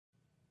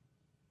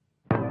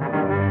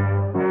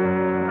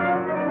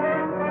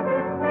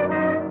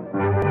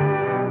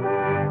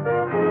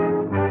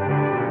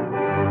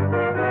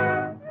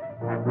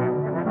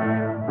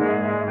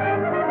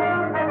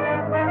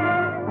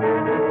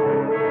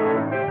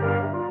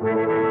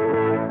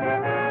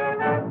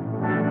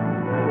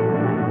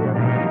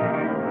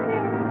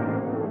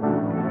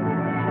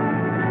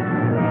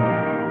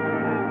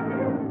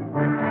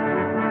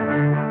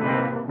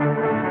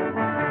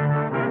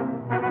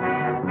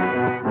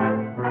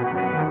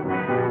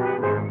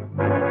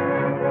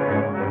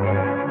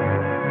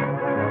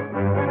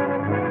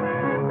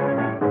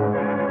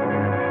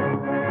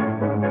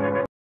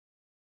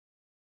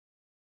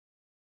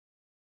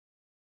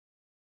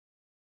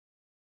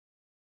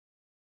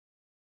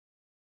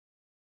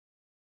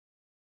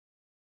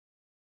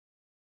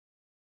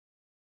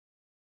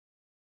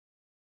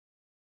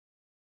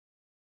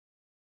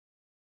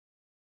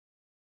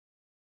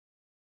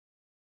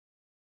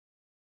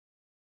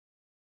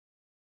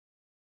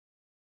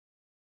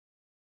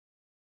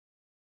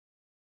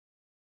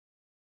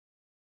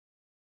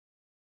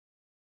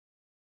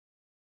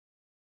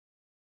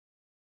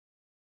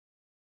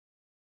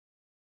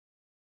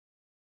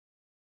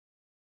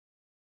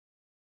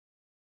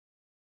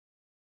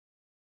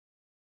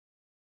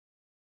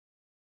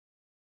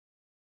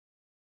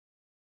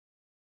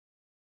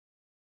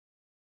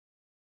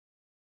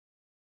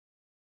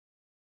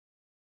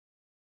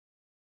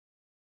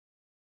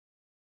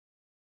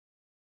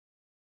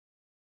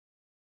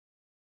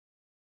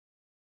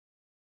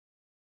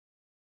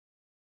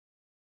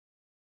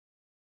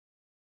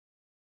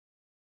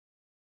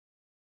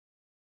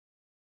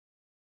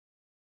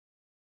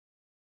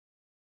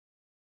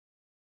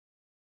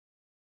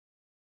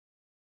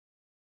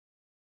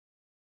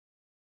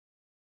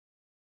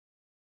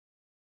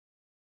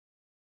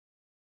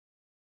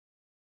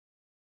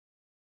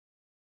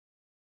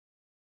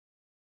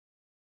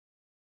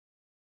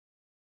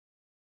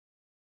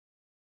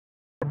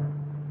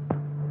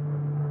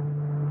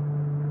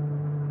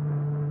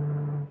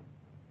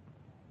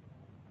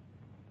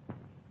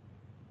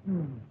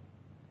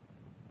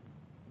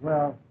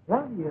Well,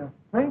 what do you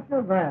think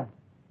of that?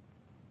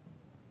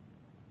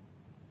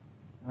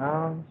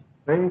 Sounds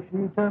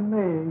fishy to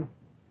me.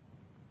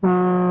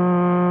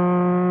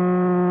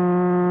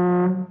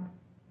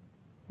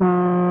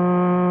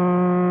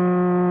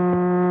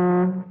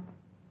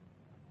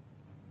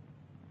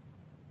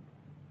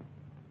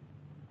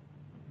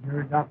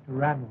 You're Dr.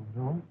 Randall,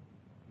 no?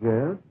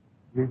 Yes?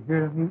 You're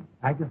here to meet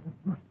Agatha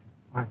Brewster,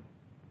 aren't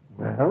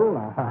you?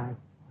 Well,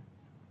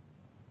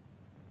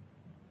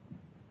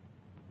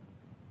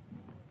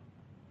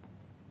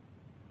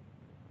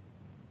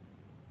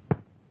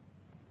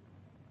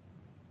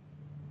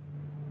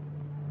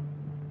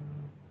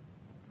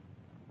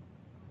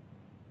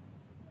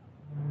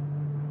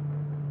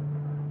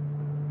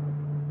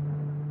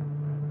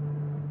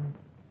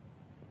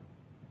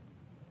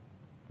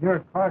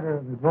 You're Carter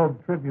of the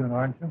Globe Tribune,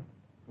 aren't you?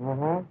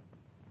 Mm-hmm.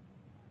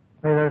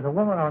 Say, there's a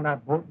woman on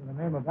that boat with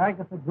the name of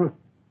Agatha Brewster.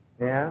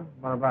 Yeah?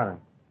 What about it?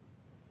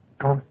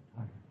 Ghost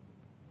hunter.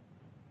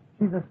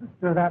 She's the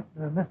sister of that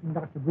missing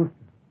Dr. Brewster.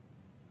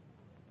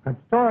 Good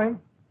story.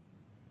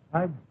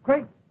 A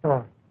great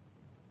story.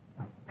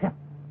 A pip.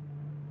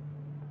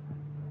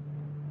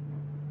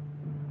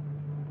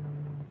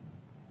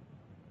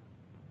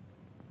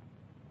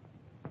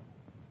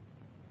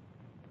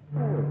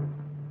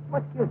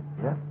 What's this,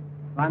 Jeff?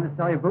 Trying to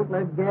sell you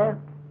bootleg gas?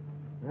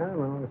 Yeah,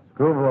 well, a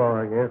screwball,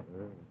 I guess.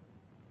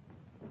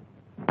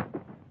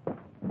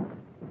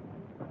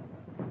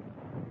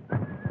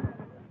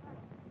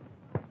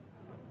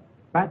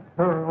 That's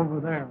her over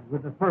there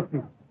with the fur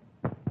people.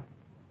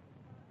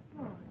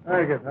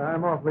 Agatha,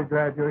 I'm awfully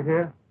glad you're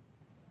here.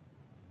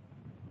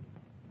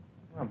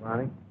 Well,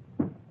 Bonnie.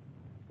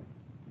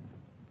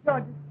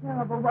 George, it's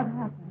terrible. What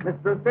happened? Miss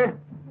Brewster?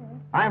 Yes.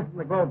 I'm from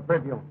the Globe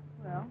Tribune.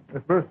 Well,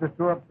 Miss Brewster's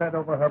too upset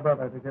over her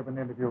brother to give an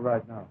interview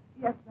right now.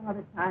 yes,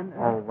 another time.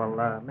 Oh,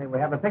 well, may we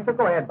have a picture?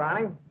 Go ahead,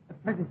 Bonnie. A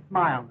pretty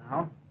smile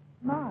now.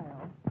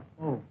 Smile.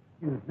 Oh,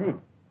 excuse me.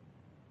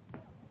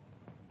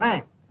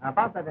 Thanks. Now,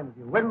 about that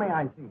interview, when may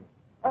I see you?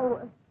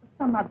 Oh,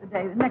 some other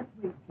day, the next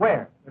week.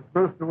 Where? Miss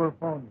Brewster will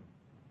phone you.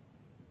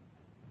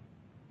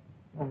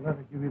 Well, let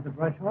her give you the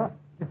brush off.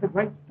 It's a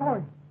great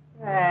story.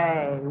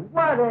 Hey,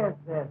 what is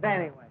this,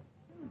 anyway?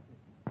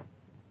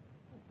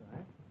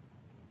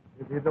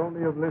 If you'd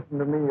only have listened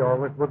to me, all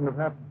this wouldn't have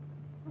happened.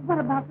 What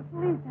about the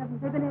police?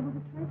 Haven't they been able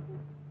to trace it?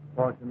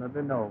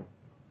 Fortunately, no.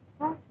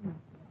 Fortunate.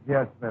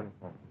 Yes, very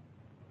fortunate.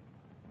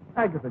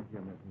 Agatha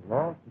Jim isn't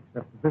lost,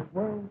 except for this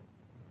world.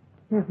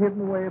 He's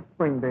hidden away at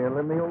Springdale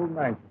in the old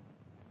mansion.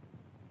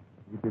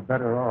 He'd be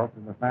better off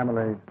in the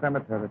family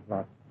cemetery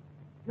plot.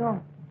 George.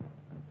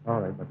 I'm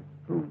sorry, but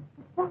it's true.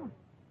 What?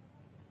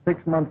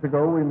 6 months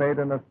ago, we made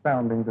an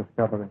astounding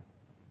discovery.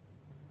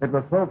 It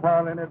was so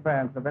far in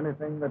advance of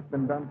anything that's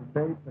been done to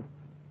date that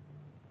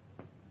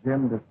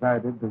Jim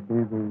decided to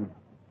be the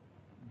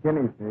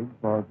guinea pig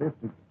for this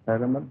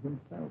experiment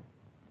himself.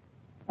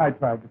 I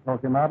tried to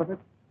talk him out of it,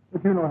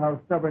 but you know how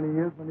stubborn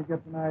he is when he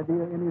gets an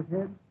idea in his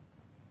head.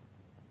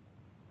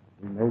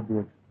 We made the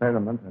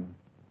experiment, and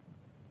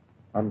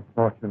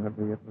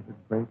unfortunately, it was a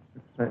great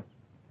success.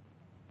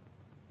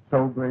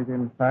 So great,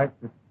 in fact,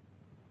 that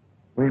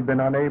we've been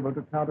unable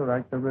to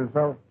counteract the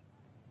result.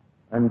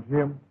 And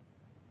Jim,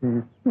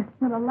 he's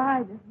still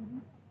alive,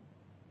 isn't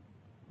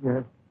he?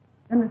 Yes.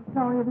 And the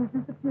story of his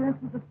disappearance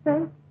was a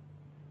fake?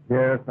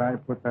 Yes, I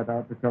put that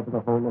out to cover the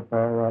whole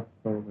affair up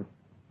so that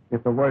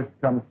if the worst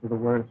comes to the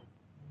worst,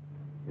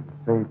 it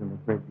saves him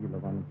a great deal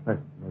of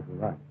unpleasant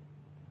notoriety.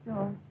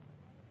 George,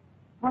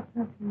 what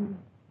must we do?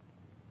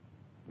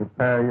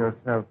 Prepare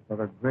yourself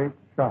for a great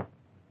shock,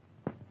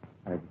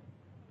 Aggie.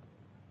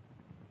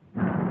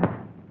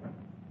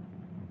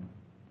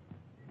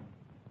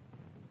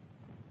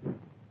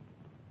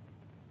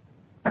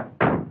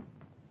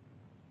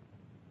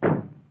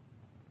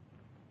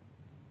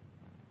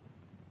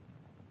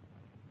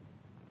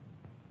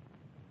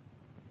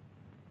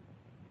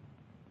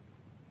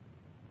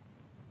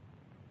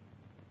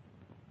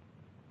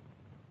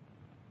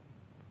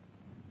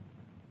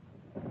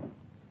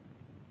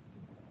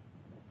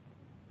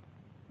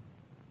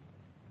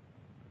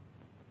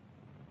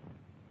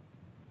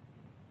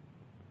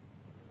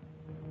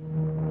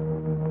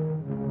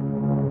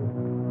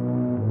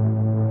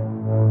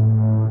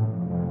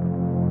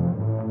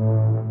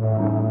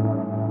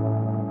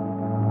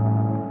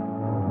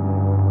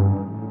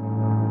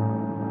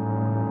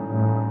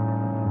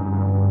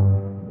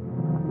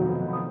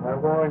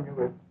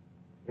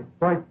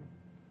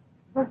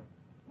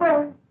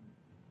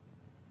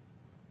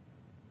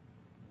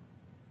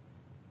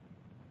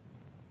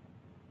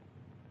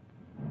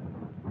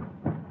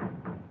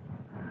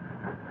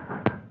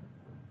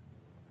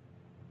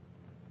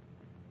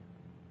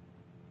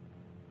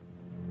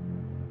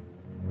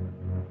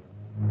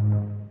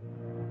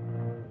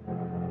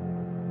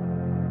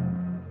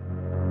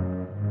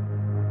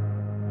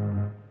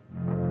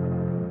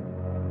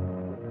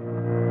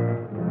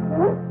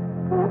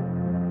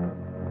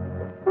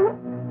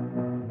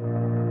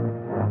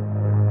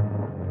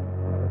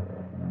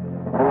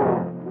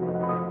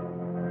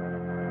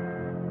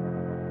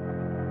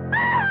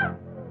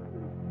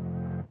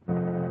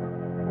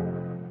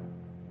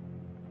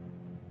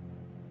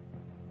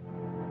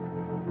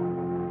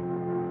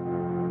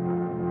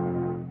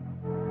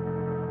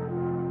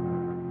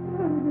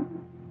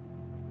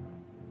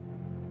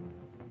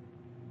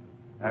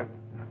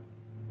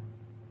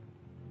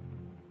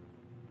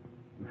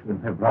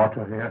 They brought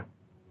her here.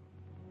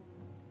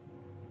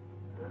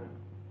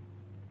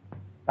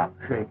 Stop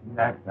shaking,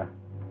 Agnes.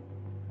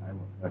 I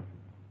will touch you.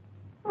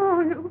 Oh,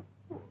 you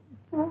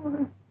poor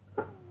boy.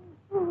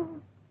 Oh.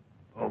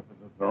 Open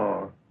the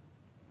door.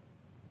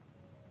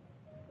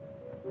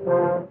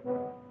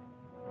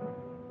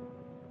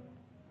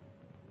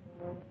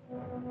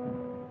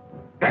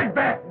 Get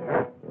back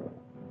here!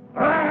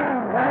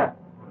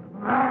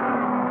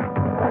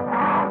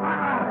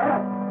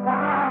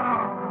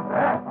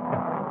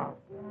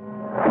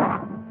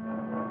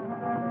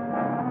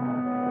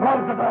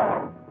 Close the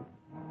door!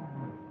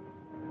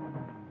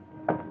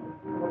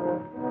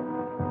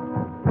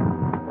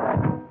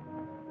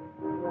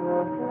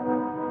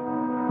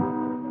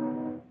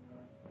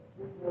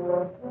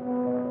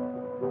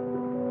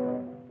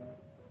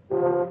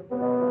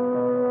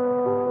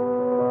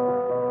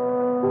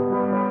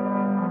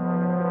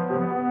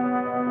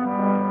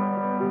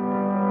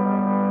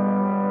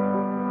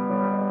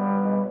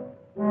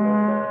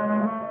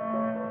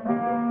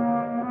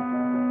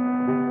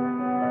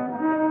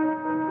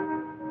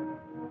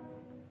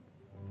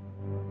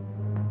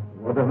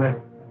 What a mess.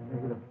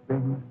 Negative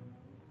thing.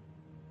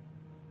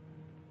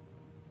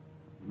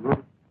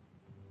 Look.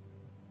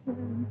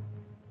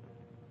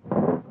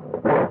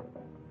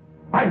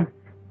 Fight!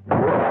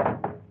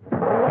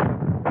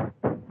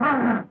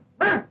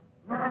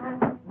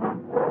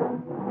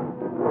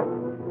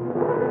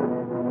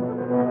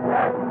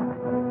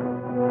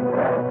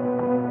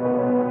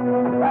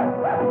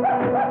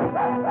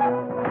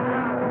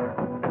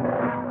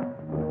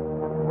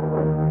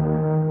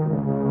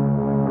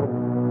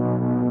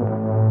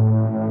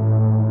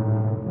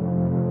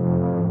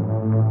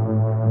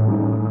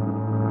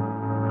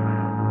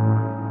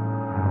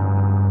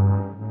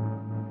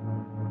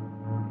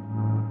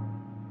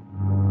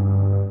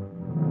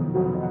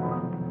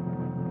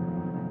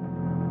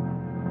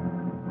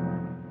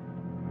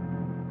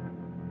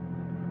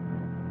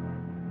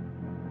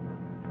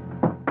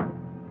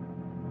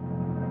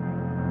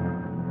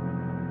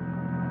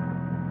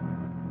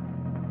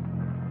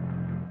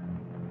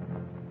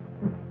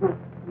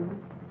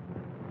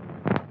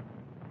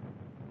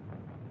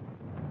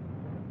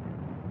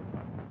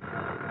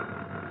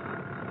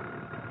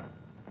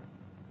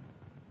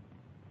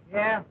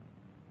 Yeah,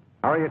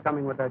 How are you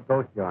coming with that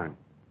ghost yarn?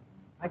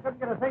 I couldn't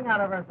get a thing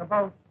out of her at the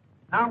boat.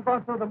 Now I'm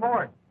going through the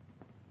morgue.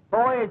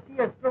 Boy, is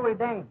she a screwy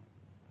dame.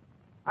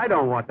 I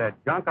don't want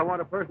that junk. I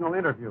want a personal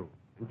interview.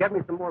 And get me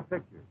some more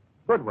pictures.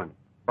 Good ones.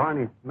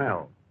 Barney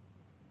Smell.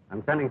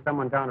 I'm sending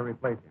someone down to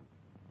replace him.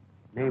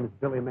 Name's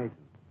Billy Mason.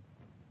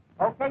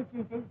 Okay,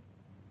 Chiefy.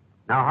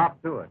 Now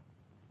hop to it.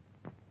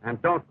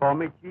 And don't call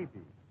me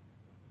Chiefy.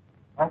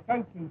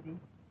 Okay, Chiefy.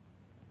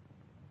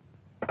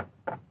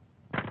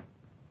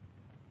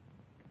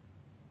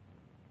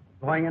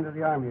 Going into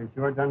the army has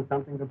sure done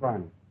something to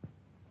Barney.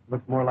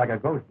 Looks more like a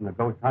ghost than a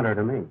ghost hunter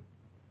to me.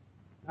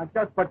 Now,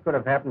 just what could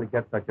have happened to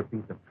get such a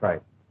piece of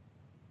tripe?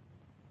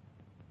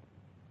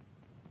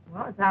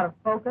 Well, it's out of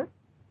focus.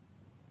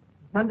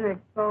 It's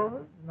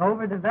underexposed and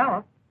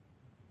overdeveloped.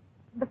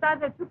 Besides,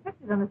 there are two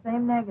pictures on the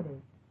same negative.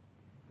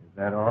 Is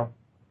that all?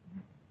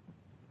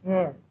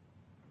 Yes.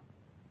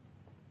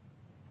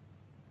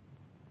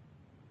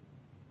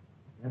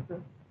 Yes,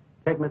 sir.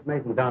 Take Miss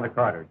Mason down to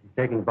Carter. She's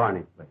taking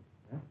Barney's place.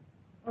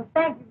 Well,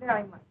 thank you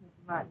very much,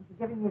 Mr. Martin, for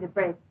giving me the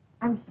break.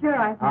 I'm sure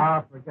I can...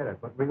 Ah, forget it.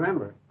 But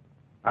remember,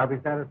 I'll be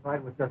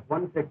satisfied with just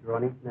one picture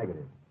on each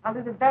negative. I'll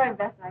do the very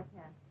best I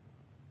can.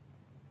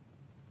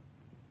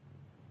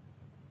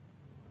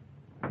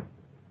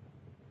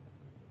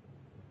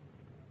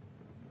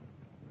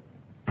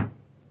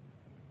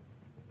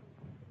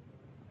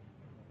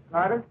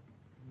 Carter?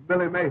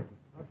 Billy Mason.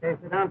 Okay,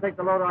 sit down, take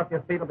the load off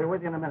your feet. I'll be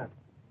with you in a minute.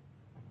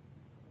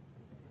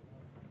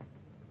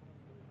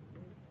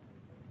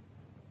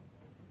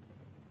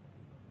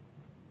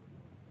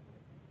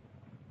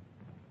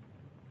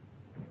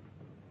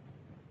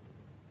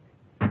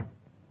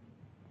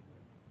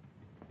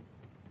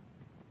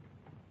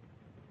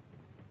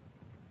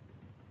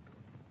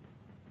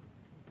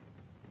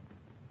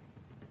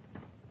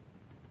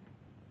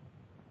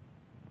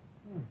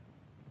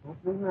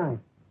 Awfully nice.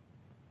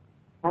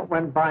 What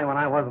went by when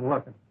I wasn't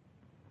looking?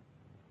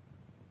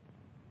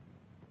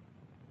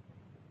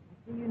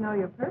 I see you know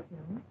your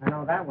perfume. I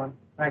know that one.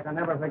 In fact, I'll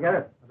never forget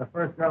it. The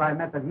first girl I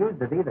met that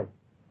used it either.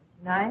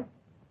 Nice.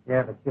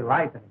 Yeah, but she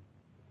lied to me.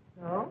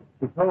 So?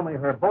 She told me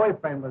her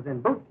boyfriend was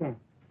in boot camp.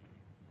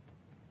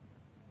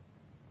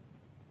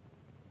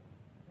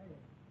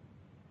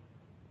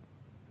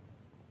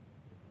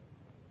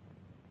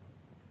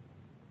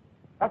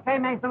 Okay,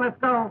 Mason, let's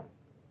go.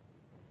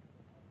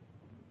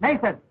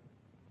 Mason!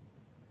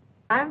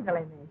 I'm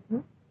Billy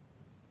Mason.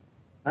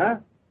 Huh?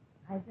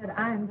 I said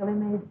I'm Billy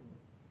Mason.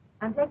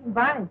 I'm taking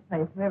Barney's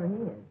place, wherever he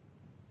is.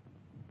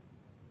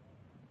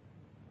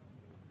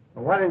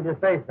 Well, why didn't you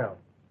say so?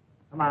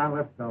 Come on,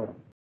 let's go.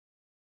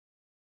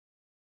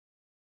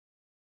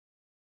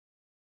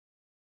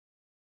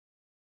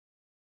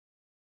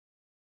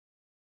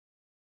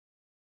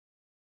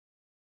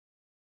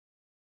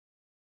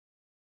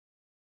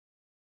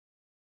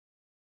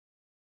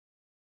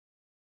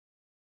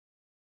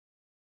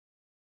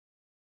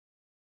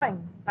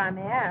 If I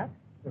may ask.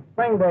 The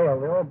Springdale,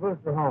 the old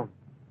Brewster home.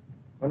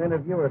 An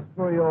interviewer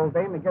screw your old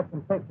dame and get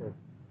some pictures.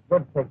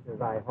 Good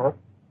pictures, I hope.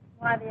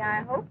 Why the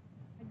I hope?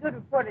 A good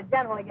reporter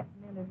generally gets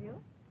an interview.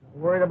 Not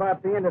worried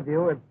about the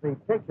interview. It's the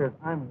pictures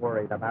I'm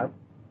worried about.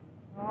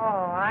 Oh,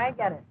 I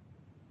get it.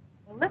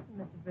 Well, listen,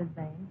 Mr.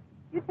 Brisbane.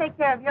 You take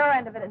care of your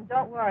end of it and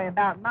don't worry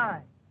about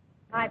mine.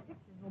 My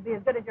pictures will be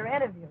as good as your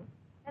interview,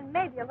 and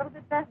maybe a little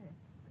bit better.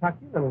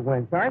 Cocky little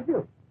wench, aren't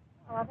you?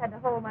 Well, I've had to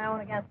hold my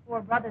own against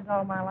four brothers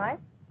all my life.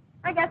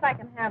 I guess I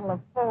can handle a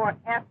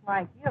 4F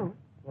like you.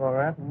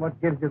 4F, and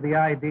what gives you the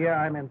idea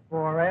I'm in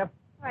 4F?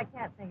 I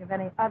can't think of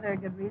any other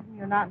good reason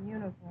you're not in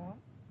uniform.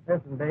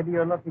 Listen, baby,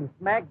 you're looking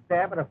smack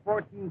dab at a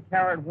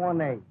 14-carat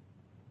 1A.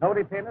 No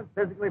dependents,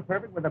 physically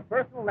perfect, with a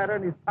personal letter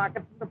in his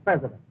pocket from the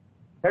president.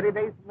 30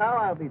 days from now,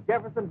 I'll be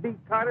Jefferson B.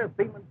 Carter,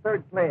 Seaman,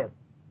 3rd class.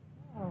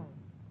 Oh.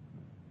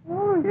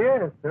 Oh,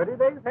 yes. 30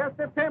 days have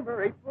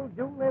September, April,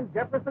 June, and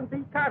Jefferson B.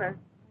 Carter.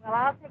 Well,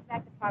 I'll take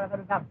back the part of it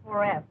about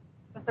 4F,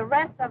 but the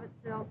rest of it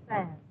still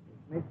stands.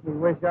 Makes me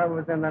wish I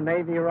was in the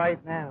Navy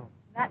right now.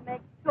 That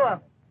makes two of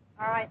us.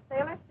 All right,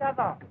 sailor, shove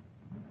off.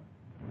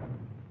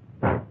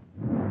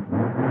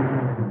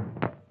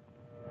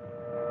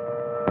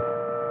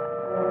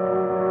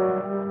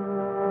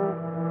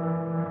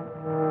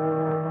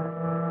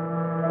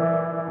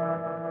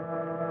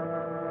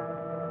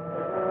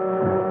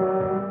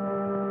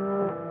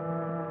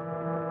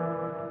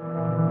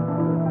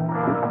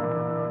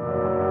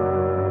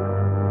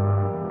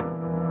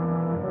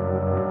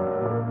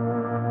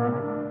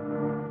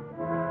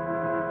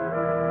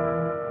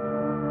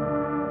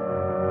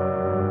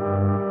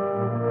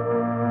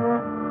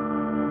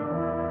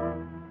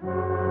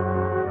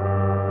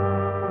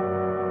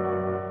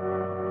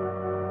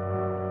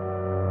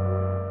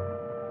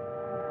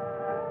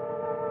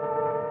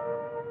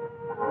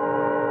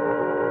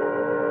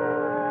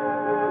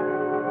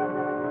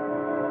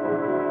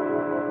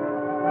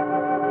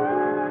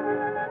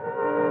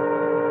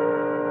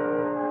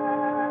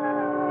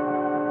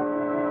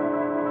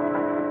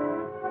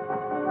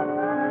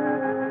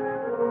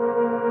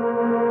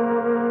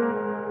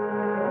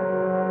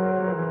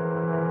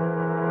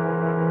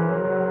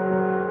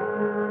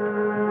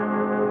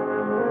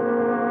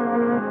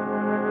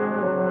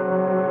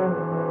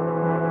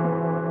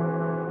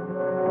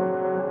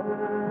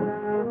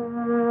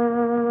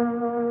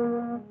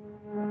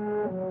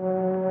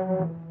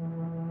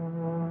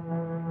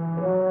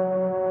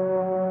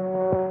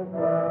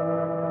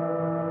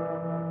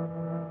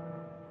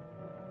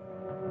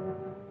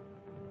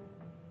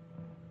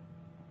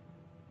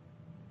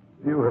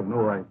 You have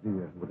no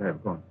idea what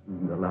I've gone through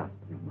in the last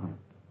 3 months.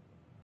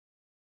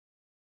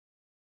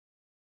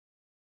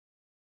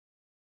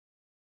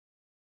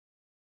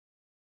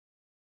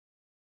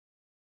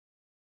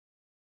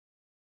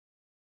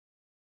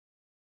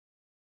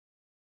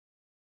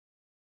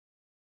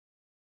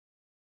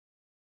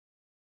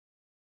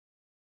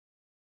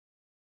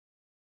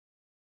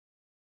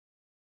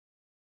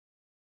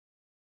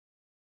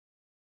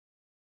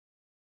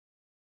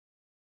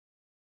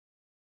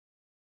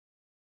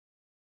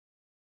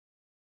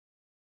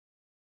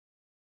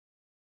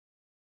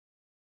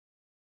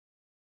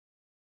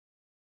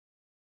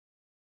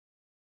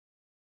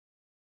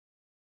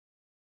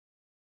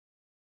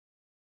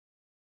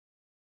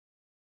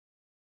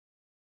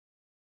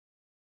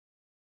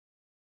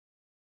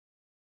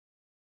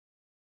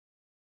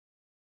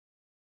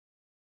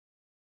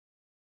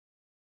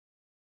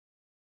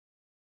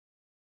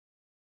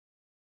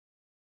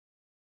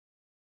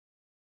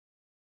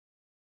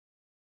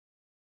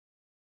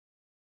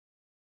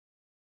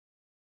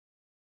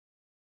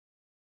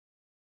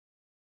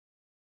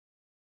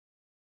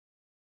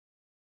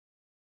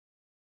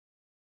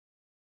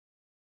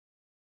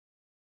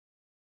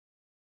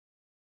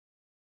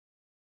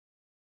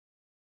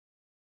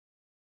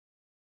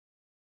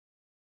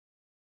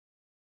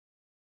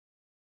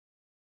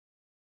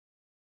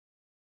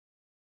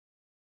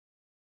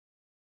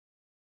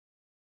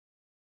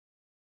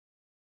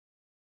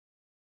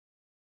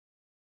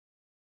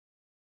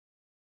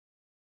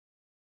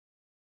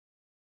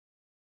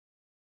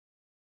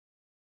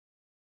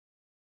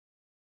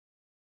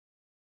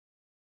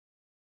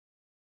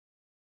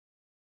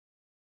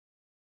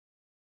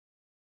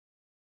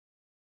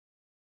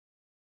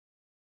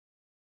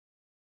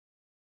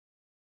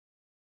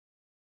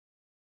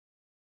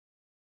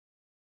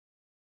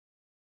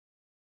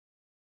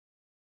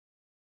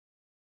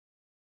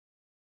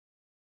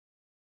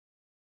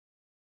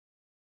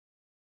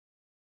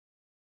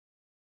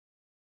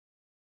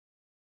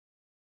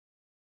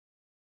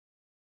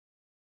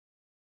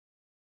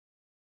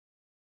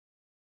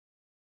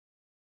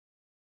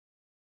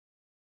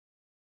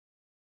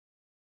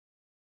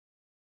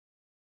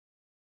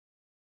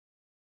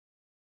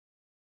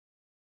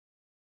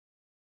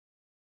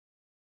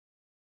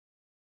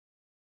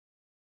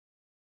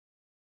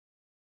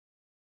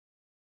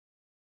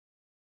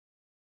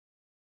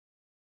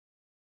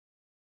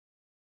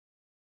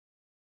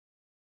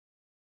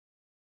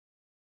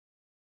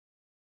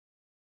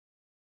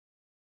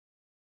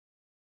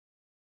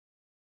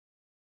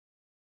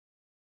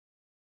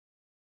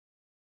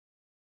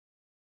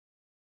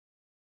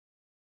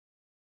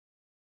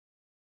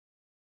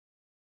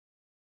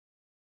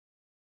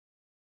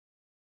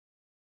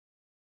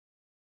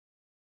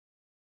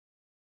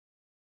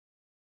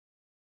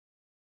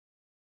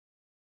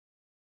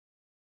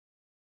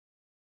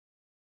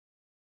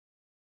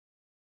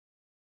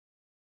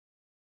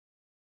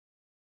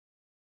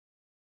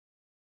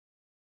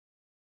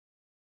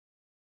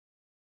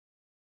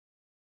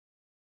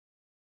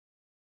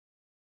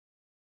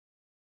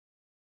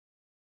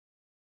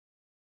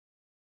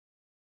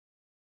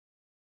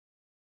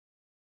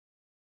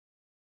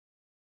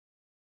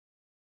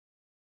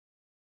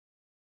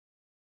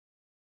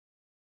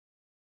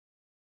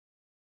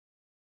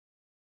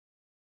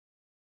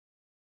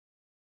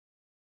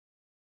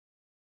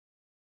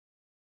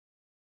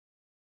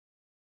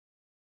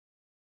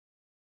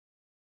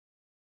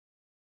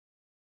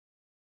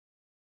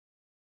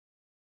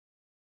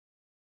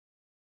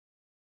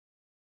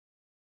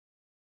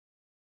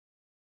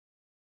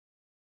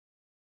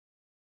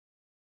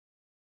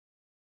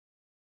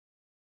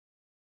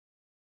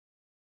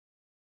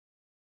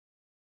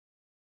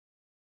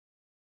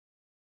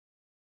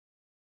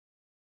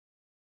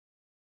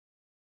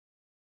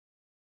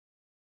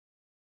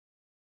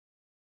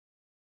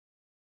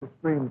 The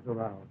screams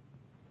around.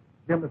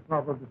 Jim has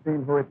probably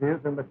seen who it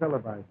is in the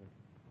televisor.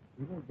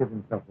 He won't give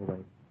himself away.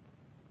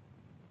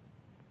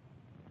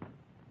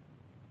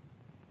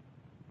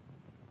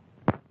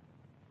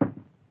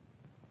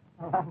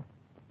 Oh,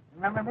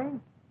 remember me?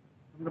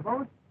 From the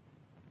boat?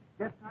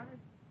 Get started?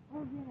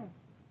 Oh,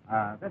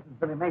 yes. This is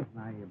Billy Mason.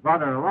 I brought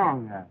her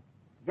along to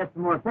get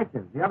some more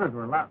pictures. The others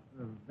were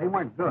they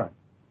weren't good.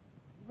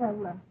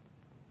 Well,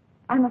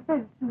 I'm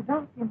afraid it's too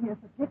dark in here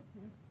for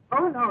pictures.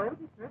 Oh, no, it'll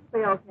be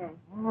perfectly okay.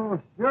 Oh,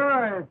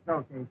 sure, it's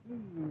okay. She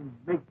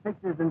makes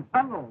pictures in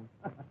tunnels.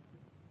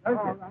 All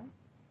right.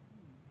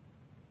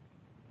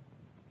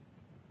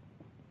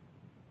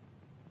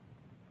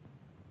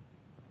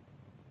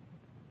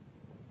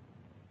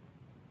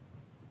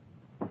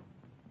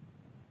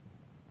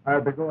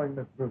 I'll be going,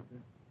 Miss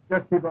Brewster.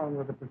 Just keep on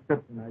with the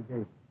prescription I gave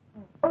you.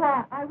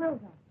 Oh, I will,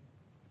 Doctor.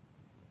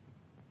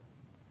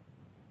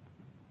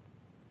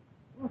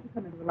 Won't you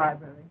come into the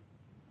library?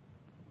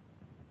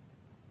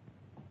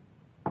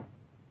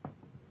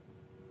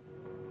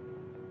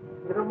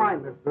 If you don't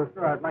mind, Miss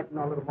Brewster, I'd like to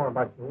know a little more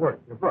about your work,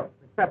 your books,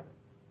 etc.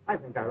 I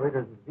think our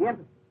readers would be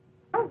interested.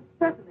 Oh,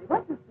 certainly.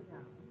 Won't you sit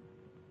down?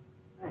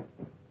 Thanks.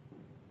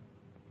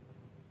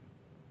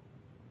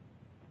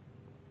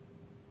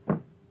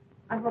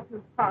 I hope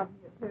you'll pardon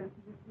the appearance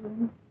of this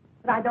room,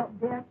 but I don't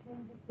dare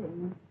change a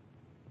thing.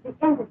 The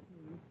entity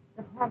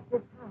that haunts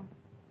this house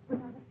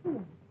without a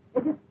fear.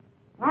 It is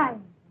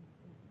flying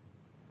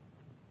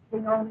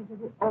from only to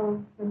the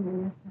old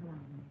familiar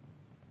surroundings.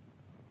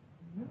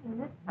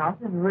 This house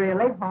is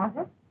really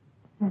haunted?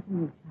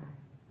 Certainly, child.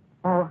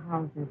 All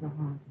houses are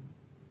haunted.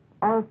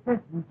 All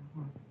persons are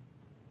haunted.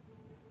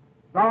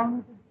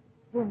 Songs of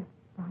spirits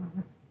follow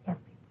us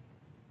everywhere.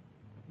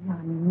 We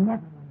are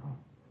never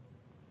alone.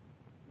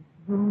 This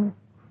room is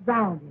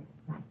crowded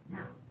right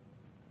now.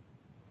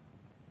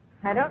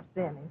 I don't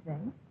see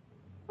anything.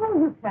 Oh,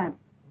 you can't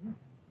see it.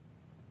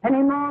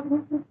 Any more than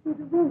you can see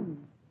the wind.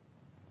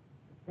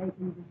 But they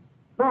can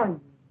destroy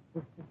you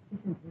with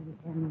sufficiently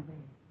any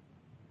way.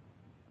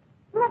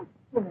 What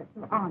spirits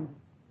are honest,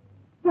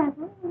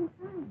 gentle, and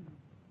kind,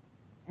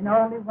 and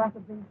only want to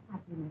bring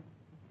happiness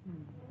to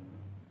few.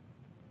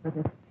 But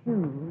a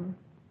few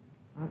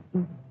are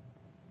evil,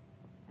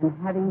 and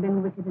having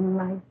been wicked in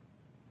life,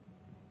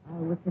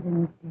 are wicked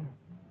in death,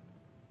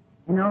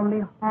 and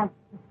only haunt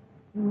the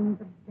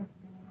scenes of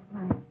desperate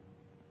crime,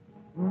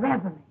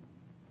 reveling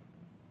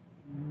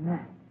in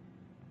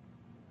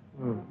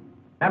murder.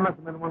 That must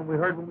have been the one we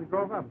heard when we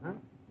drove up, huh?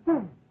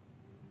 Yes,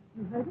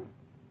 you heard it?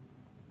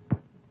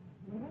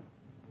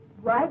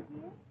 Right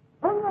here?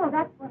 Oh, no,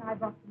 that's what I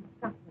bought from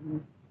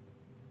Scotland.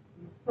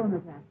 The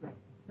phonograph record.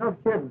 No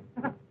kidding.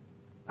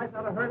 I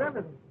thought I heard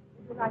everything.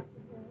 Would you like to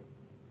hear it?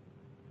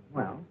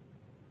 Well,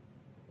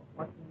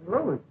 what's the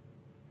lose?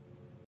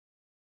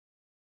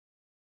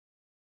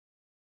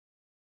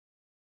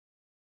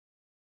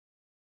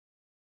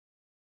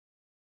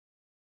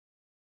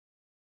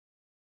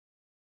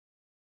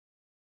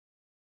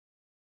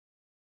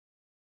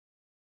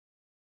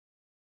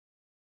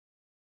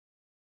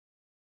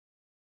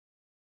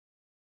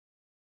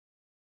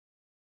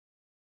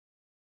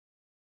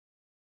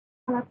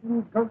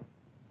 Skeleton ghosts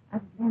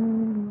of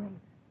men race.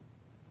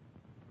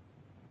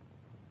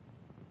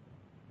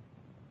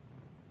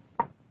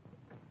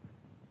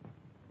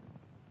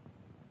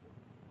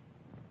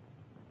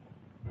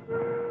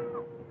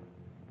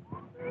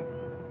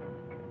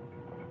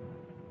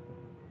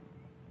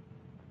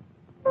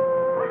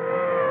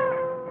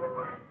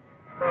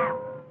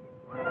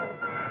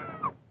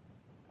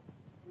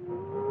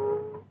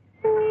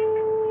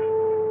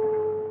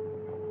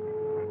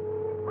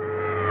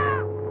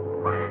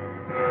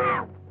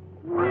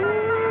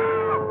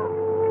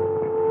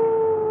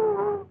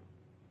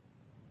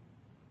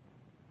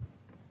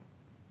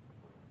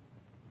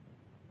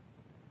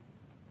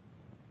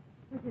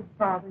 Does it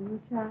bother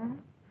you, child?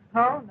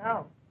 Oh,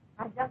 no.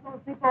 I just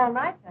won't sleep all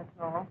night, that's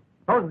all.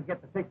 Suppose we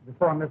get the picture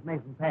before Miss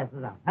Mason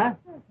passes out, huh?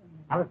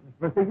 Now, listen, Miss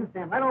Brewster, you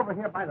stand right over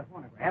here by the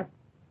phonograph,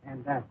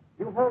 and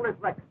you hold this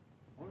record.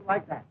 Hold it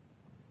like that.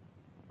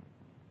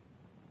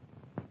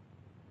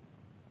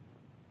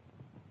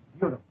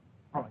 Beautiful.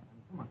 All right,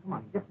 honey, come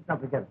on. Get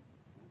yourself together.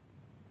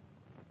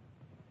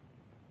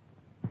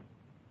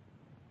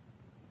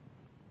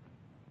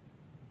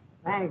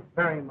 Thanks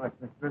very much,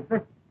 Miss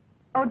Brewster.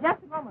 Oh,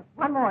 just a moment.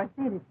 One more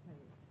seated,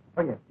 please.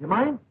 Oh, yes. You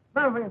mind?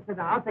 No, sit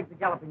down. I'll take the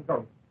galloping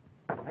ghost.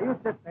 Now, you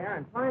sit there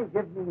and try and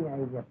give me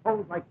a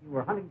pose like you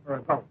were hunting for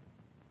a ghost.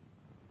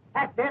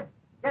 That's it.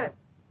 Get it.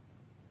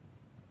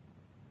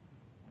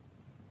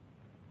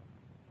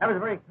 That was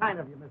very kind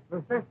of you, Miss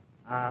Brewster.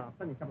 I'll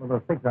send you a couple of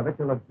those pics of it.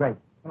 You look great.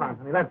 Come on,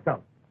 honey. Let's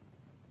go.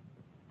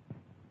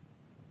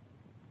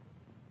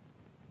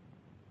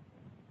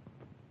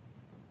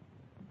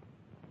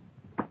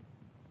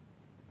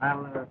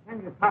 I'll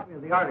send you a copy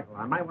of the article.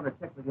 I might want to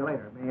check with you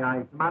later. May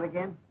I come out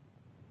again?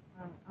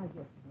 I guess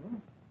so.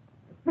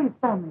 Please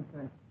phone me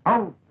first.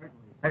 Oh,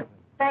 certainly.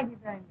 Thank you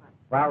very much.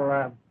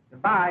 Well,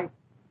 goodbye.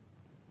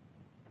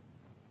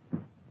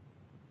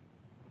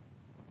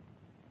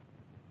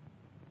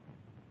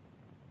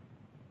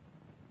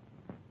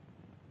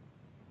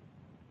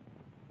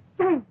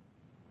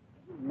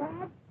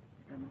 bad?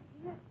 Come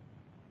here.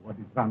 What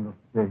is Randolph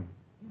saying?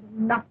 You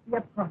will not be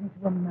a party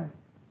to a murder.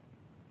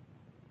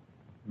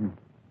 You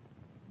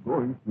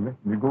going to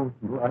let me go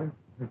to life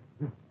like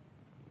this?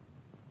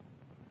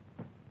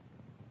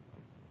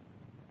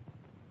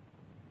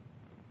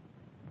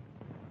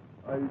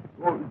 I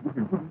told you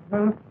you couldn't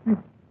help me.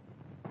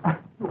 I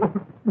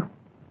told you.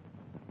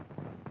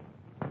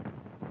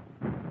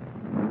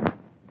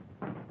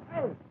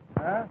 Hey,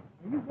 huh? Are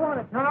you going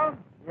to town?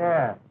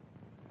 Yeah.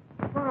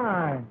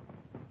 Fine.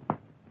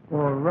 Go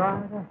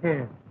right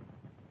ahead.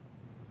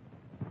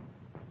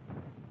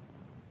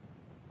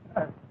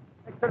 That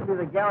could be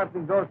the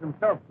galloping ghost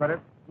himself, could it?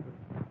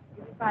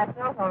 If I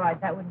felt all right,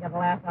 that wouldn't get a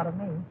laugh out of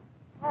me.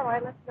 All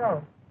right, let's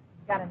go.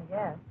 You got any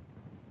gas?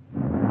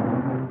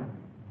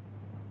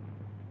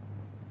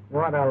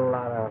 What a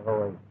lot of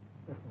hooey.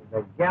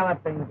 The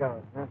galloping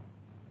ghost, huh?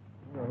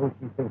 I don't know who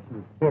she thinks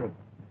she's kidding.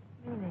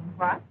 Meaning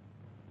what?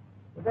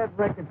 Did that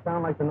record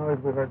sound like the noise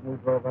we heard when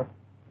we drove up?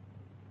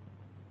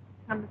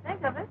 Come to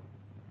think of it,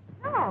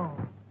 no.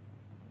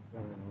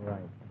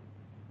 Right.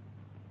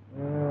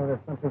 Well, there's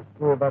something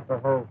screwy about the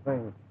whole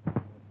thing. I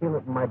feel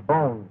it in my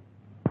bones.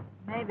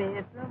 Maybe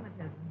it's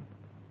rheumatism.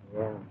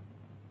 Yeah.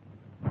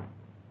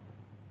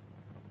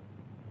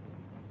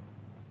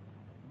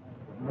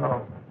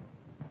 No.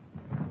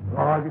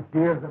 All these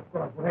years of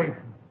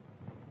cooperation.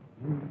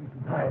 You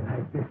die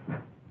like this.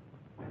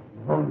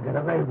 You won't get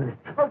away with it.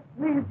 Oh,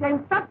 please,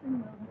 James,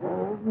 something.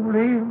 Oh,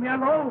 leave me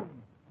alone.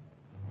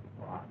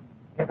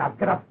 Get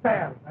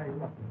upstairs. I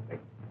want to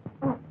speak.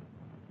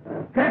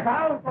 Get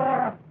out,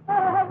 or...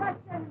 Oh, what's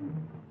that?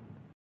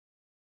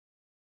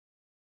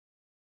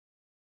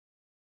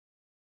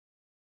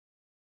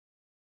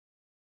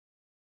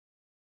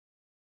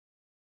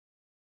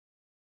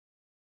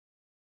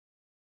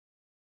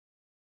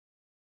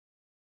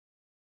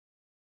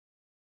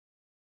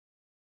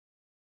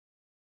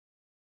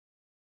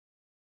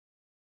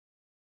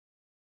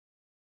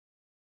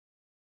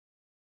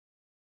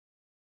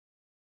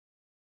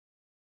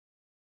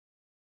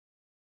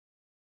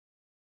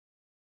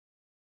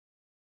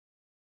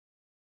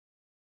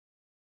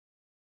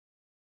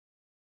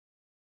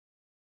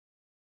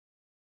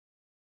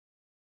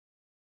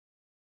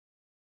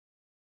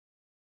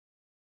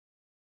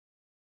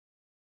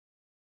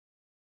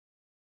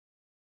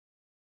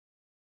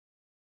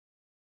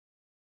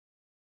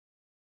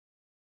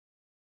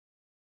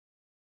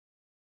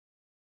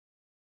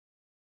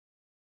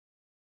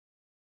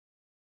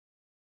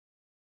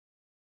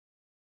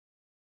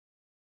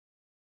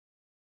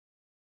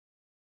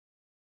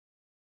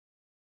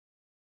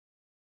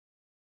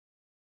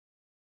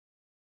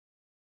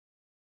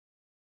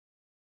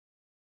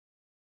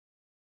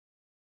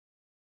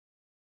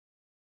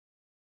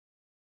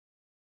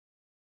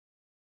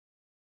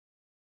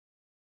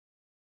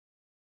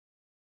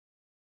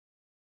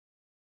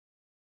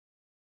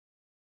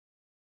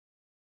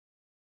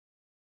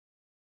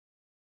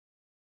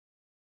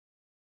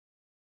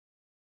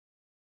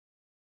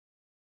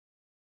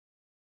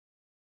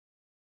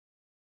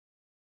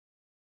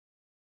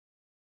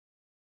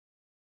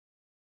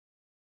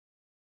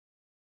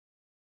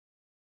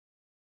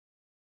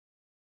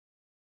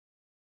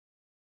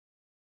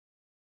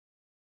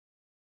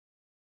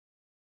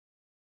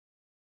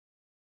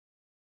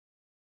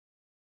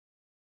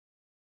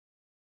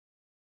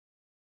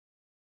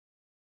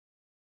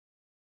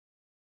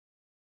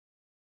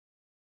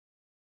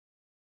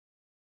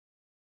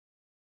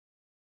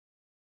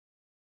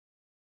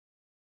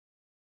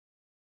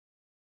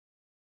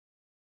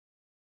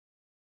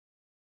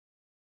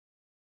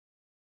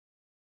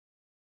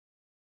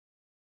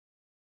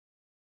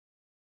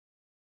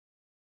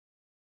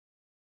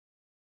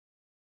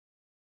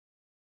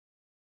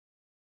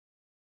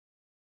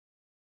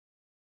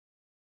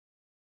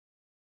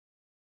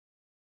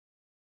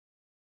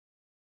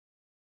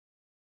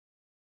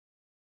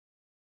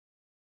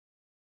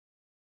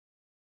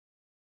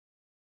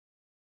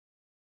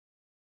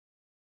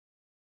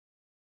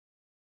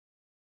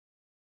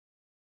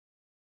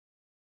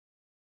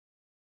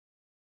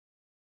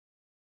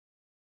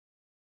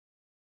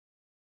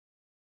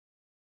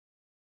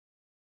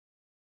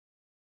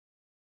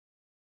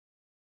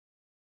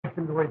 Ask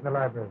him to wait in the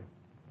library.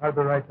 I'll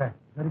be right back.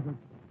 Very good.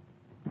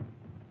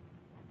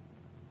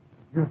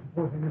 You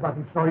suppose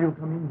anybody saw you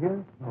come in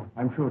here? No,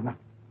 I'm sure not.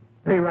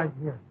 Stay right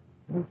here.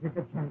 Don't take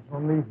a chance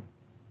on leaving.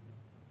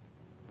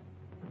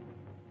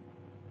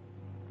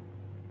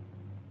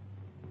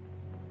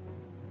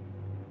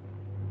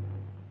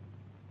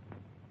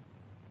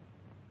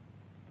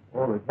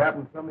 Oh, the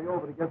captain sent me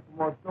over to get some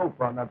more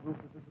soap on that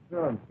Rufus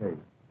disappearance case.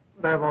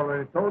 But I've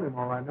already told him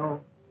all I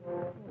know.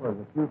 Well, there's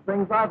a few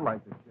things I'd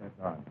like to check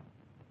on.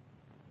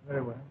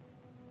 Very well.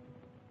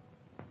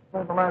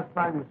 When's the last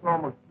time you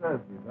saw McChesney?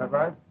 Is that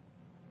right?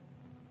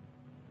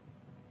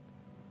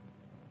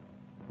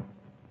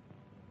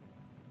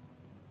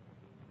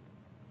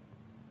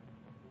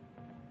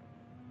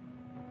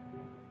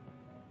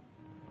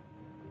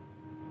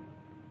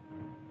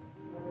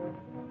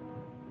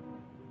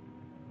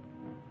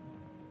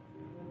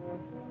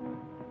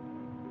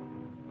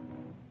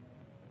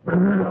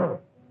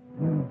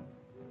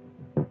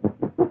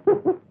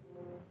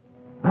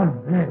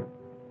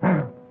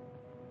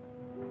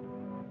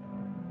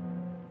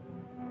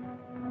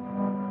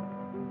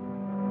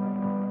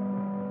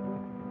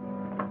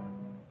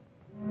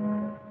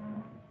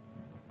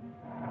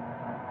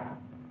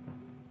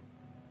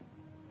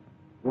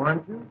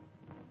 Weren't you?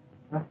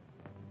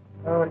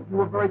 You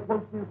were very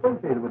closely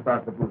associated with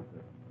Dr. Brewster,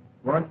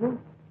 weren't you?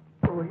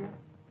 Oh, yes.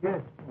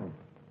 Yes.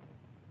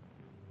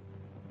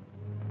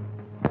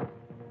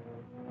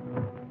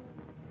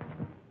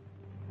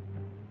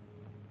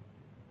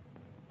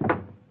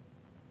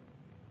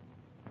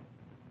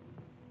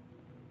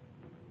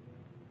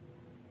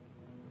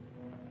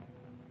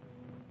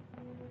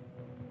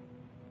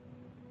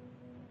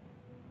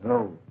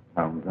 Hello,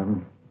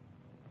 Townsend.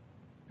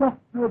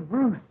 Dr.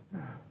 Brewster.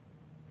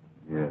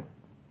 Yes.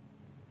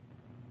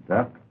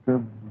 Dr.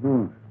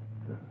 Brewster.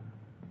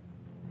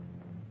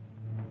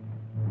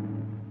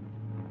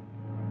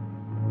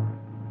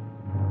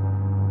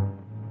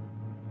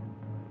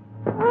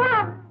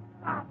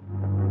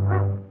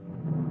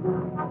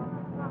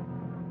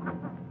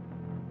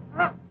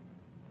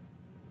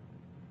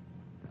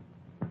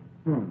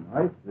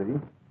 I see.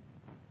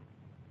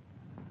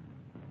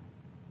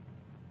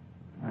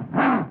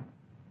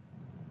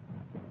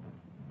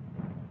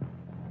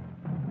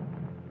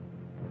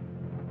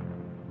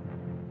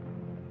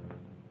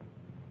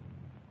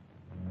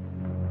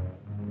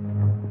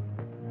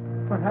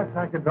 Perhaps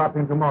I could drop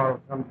in tomorrow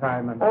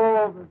sometime and...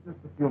 Oh, there's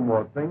just a few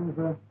more things.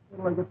 Where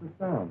do I get this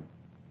down?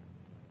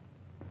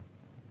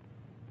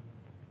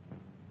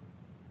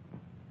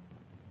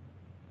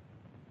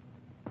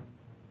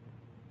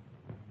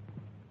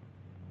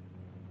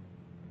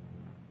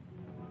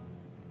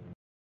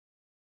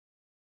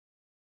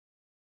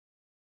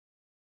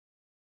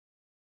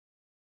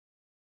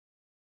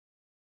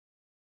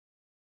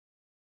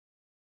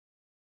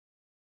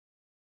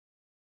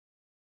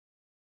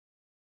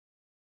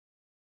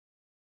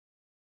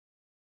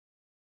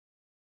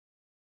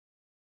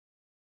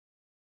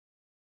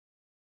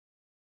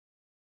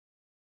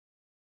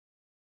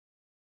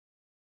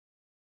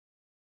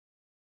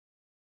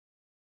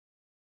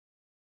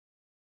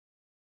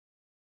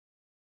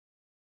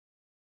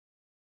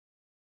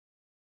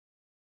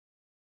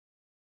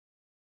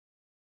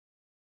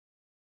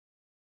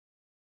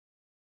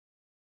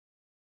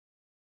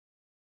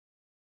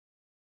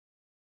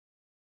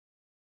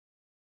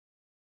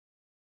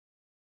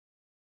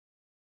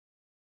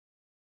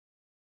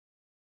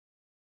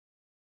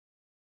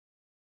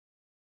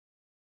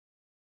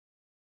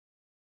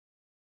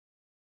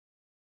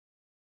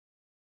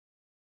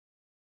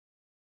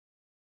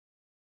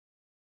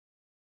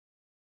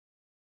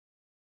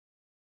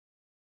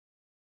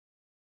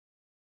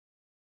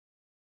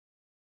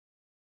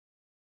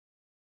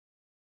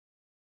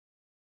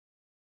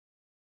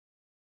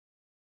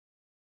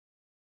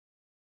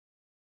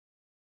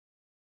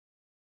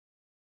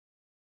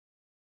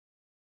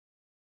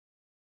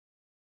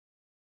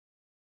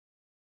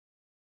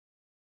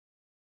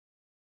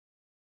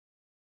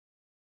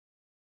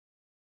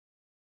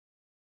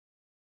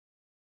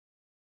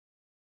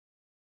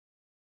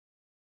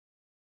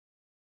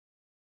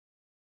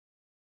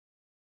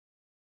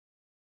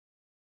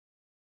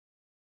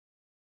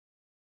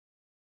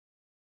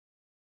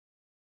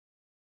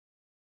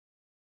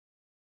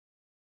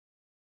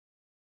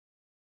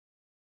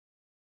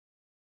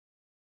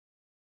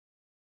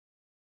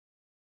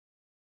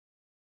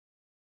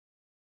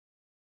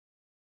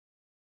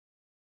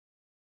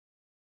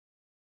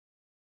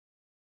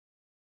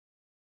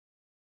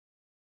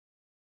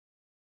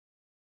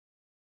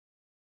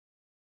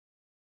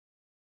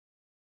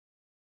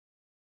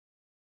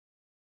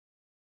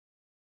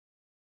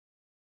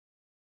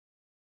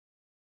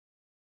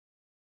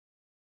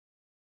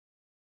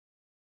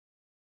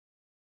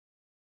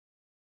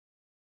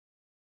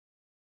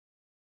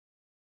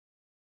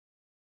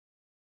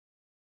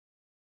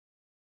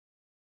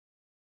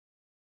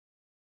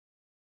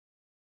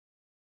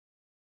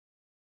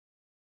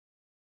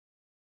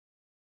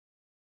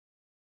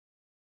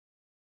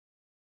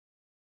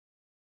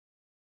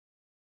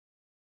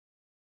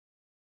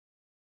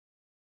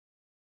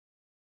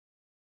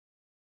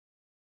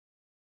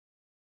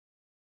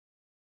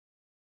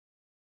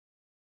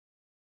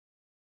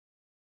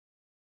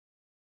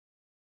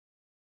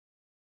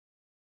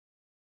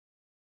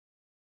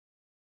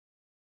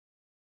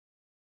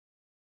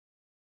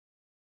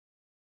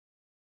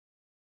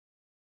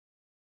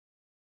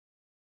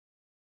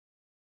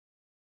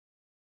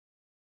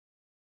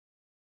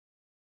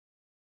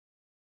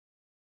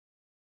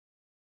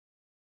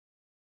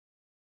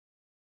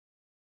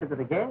 Is it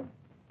again?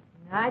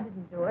 No, I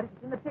didn't do it.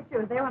 It's in the picture. It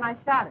was there when I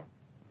shot it.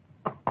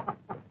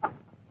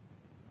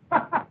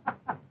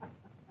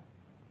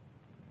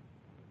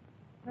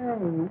 Hey,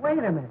 wait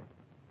a minute.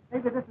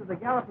 Maybe this is the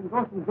galloping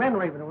ghost from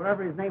Glenraven or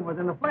whatever his name was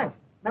in the flesh.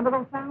 Remember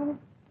those sounds?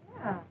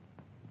 Yeah. Is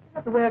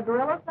that the way a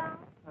gorilla sounds?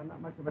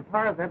 Not much of a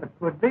Tarzan, but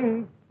could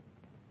be.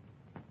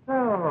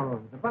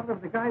 So, the butler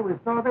of the guy we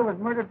saw there was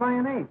murdered by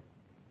an ape.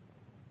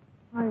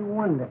 I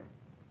wonder.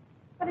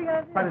 What are you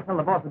going to do? Try to sell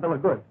the boss a bill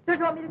of goods. Don't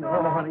you want me to go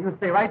No, along? honey, you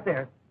stay right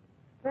there.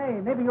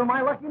 Hey, maybe you're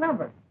my lucky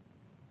number.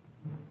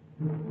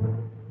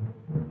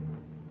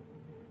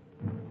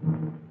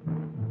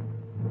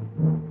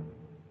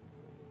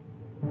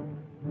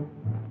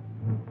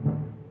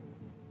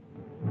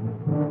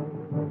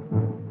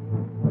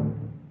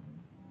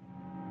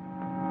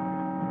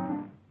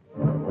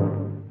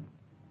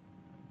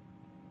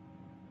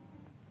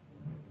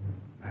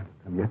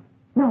 Come yet?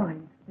 No,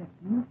 I'm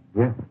expecting you.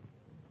 Yes.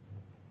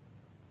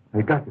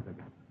 I got it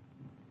again.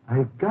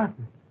 I got it.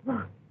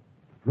 What?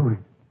 Fluid.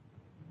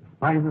 The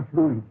spinal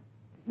fluid.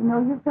 You know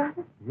you've got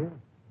it? Yes.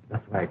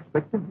 That's why I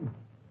expected him.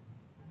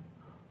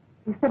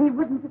 You said he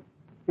wouldn't have...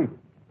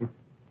 It's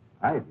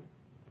I did.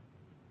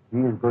 He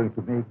is going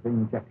to make the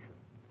injection.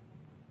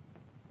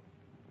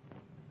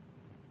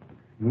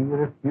 If he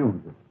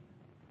refuses,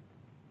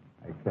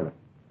 I kill him.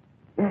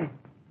 Yes.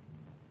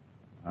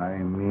 I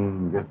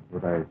mean just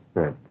what I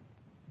said.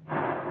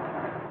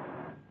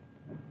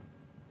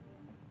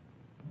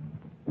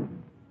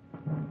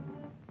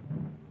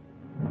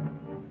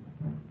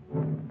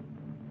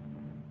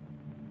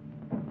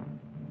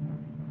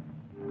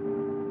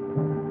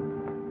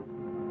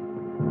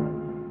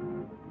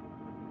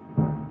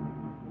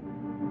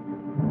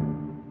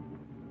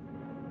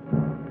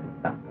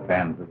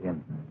 Stand with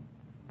him.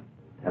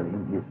 Tell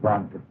him he's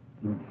wanted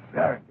in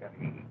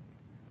surgery.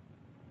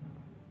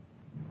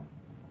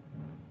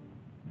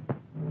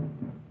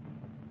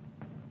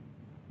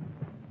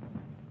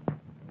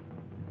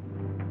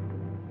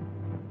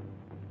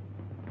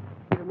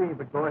 To me,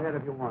 but go ahead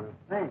if you want to.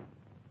 Thanks.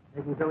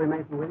 Taking Billy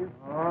Mason with you?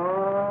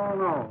 Oh,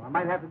 no. I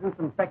might have to do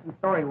some second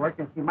story work,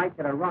 and she might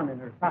get a run in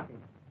her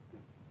stocking.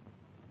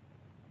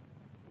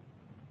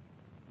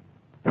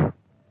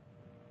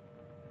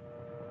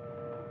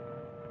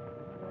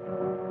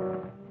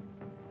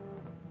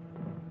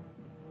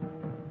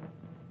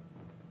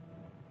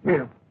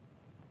 Jim,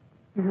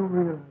 do you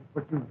realize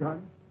what you've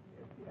done?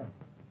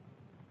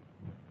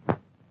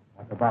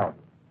 What about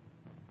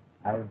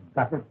it? I've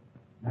got it.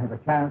 I have a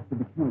chance to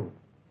be cured.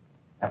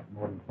 That's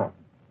more important.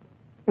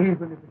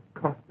 Even if it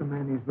costs the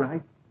man his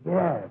life?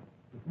 Yes.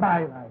 It's my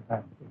life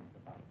I'm thinking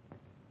about.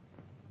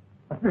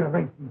 But we're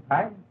wasting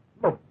time.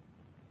 Look,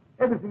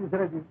 everything is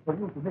ready for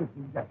you to make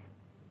the injection.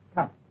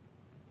 Come.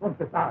 What's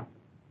the start?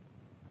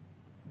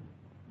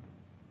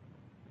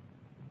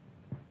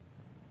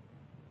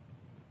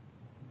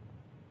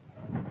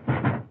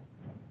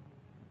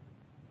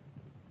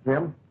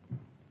 Jim,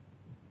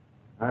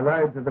 I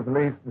lied to the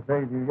police to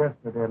save you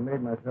yesterday and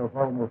made myself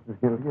almost as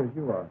guilty as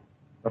you are.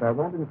 But I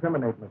won't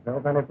incriminate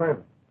myself any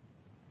further.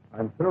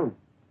 I'm through.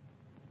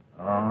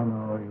 Oh,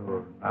 no,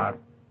 you're not.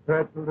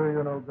 Threats will do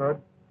you no good.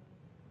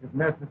 If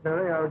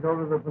necessary, I'll go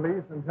to the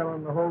police and tell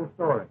them the whole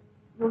story.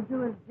 You'll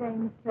do as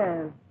James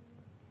says.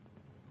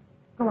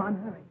 Go on,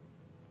 hurry.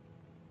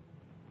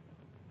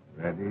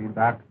 Ready,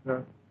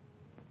 doctor?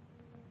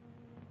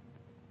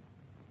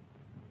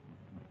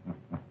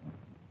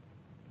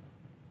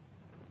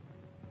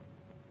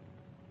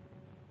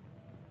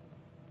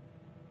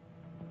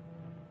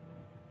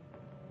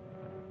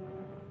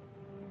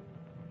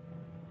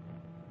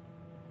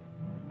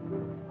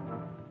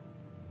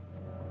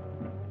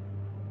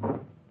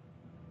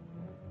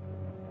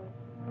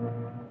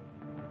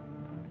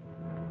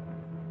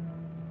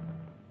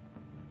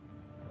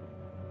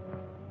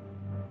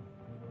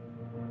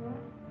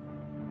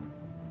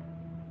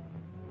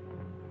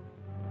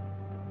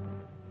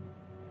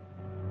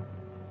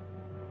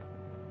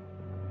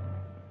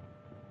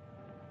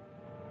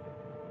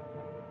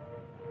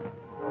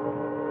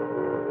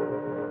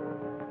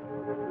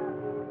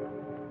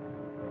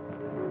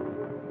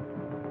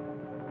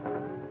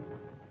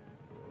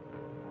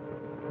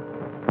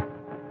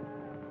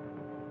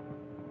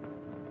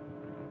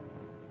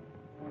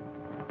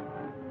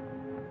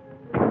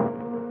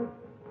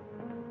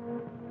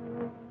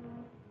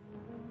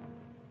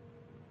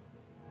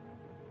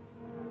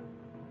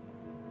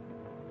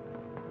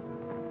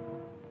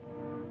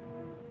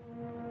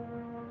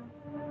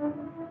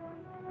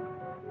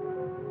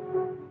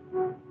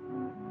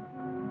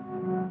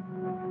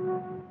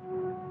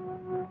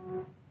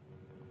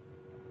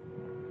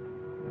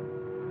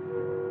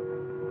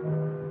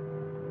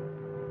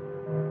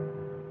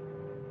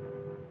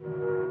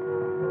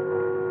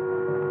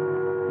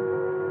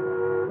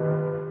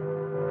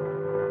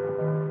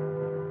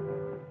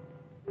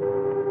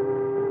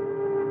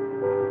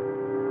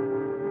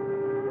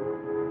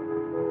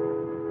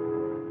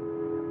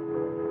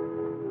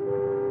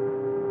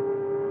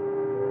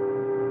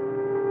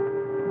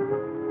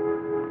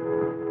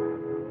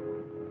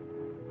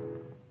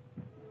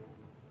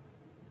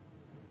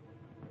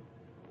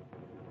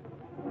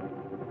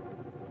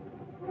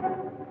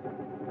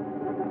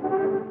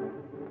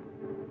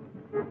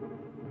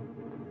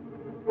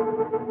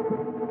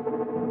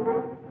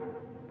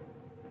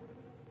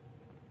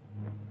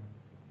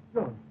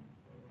 George,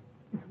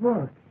 it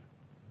works.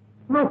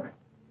 Look.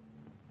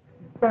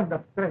 Stand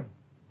up straight.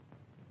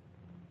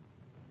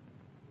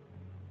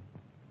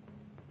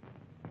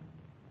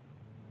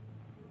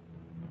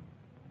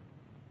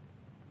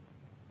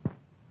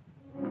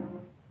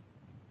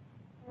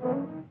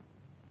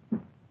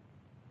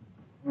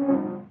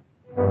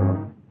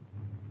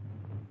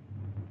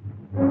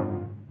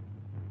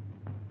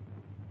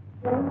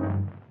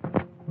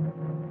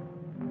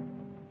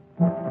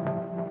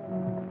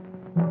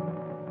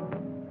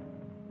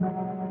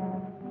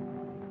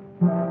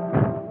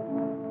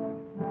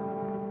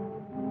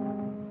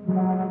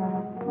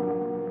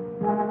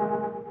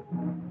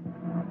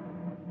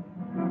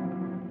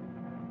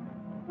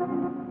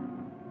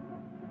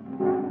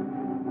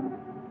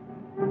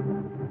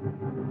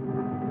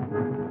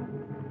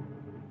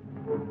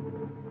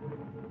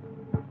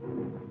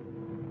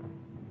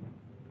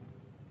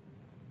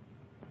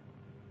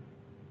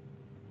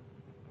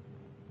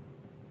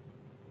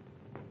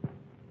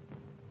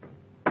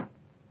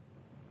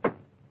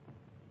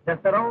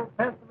 Just that old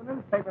pest of a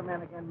newspaper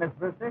man again, Miss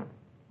Brewster.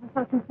 I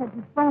thought you said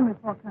you'd phone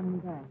before coming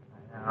back.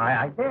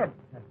 I did.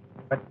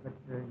 But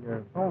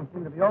your phone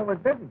seemed to be always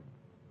busy.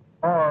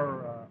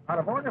 Or out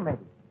of order,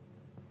 maybe.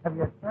 Have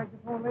you tried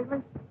your phone lately?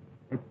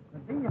 It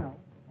could be, you know.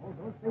 Oh,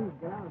 those things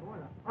get out of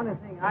order. Only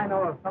thing I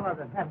know of fellow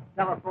that had a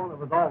telephone that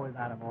was always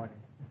out of order.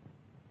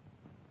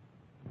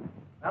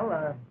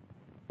 Well,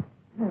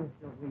 shall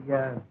we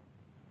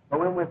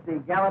go in with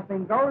the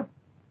galloping ghost?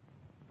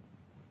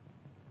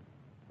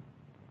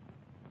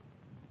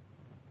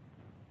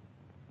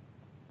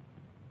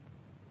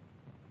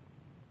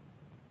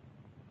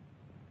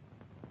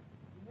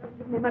 You haven't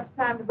given me much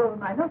time to go over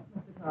my notes,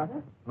 Mr.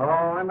 Carter. Oh,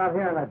 I'm not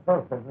here in that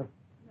post business.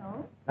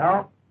 No?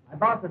 No, my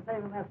boss is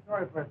saving that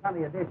story for a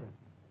Sunday edition.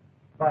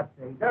 But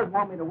he does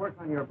want me to work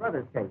on your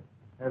brother's case.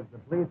 Has the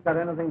police got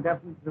anything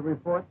definite to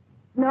report?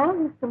 No,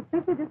 he's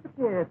completely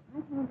disappeared. I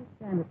don't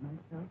understand it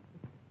myself.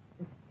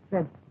 It's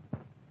dreadful.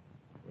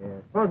 Yeah.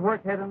 Suppose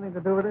work had anything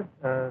to do with it?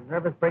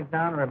 Nervous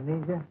breakdown or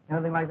amnesia?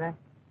 Anything like that?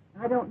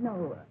 I don't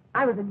know.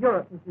 I was in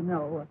Europe, as you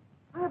know.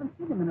 I haven't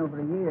seen him in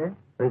over a year.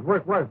 But his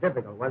work was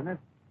difficult, wasn't it?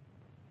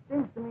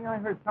 Seems to me I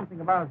heard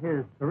something about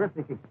his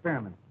terrific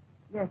experiments.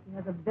 Yes, he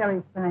has a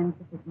very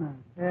scientific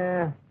mind.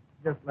 Yeah,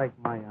 just like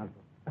my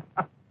uncle.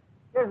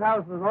 His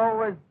house was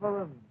always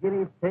full of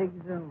guinea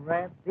pigs and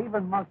rats,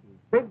 even monkeys.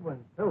 Big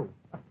ones, too.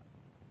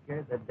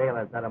 Scared the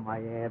daylights out of my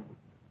aunt.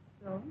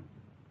 So?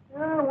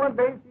 Yeah, one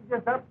day she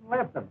just up and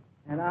left them,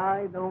 and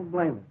I don't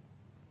blame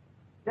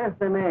her.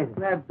 Just imagine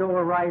that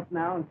door right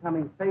now and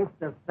coming face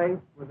to face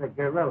with a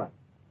gorilla.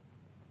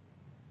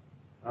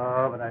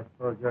 Oh, but I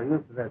suppose you're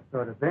used to that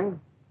sort of thing.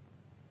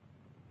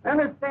 I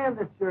understand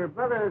that your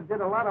brother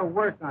did a lot of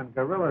work on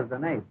gorillas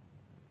and apes,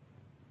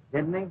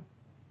 didn't he?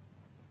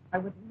 I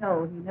wouldn't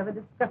know. He never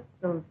discussed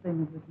those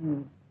things with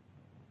me.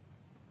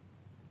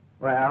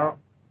 Well,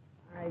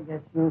 I guess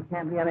you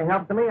can't be any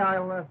help to me.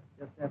 I'll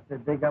just have to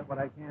dig up what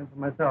I can for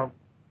myself.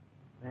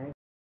 Thanks.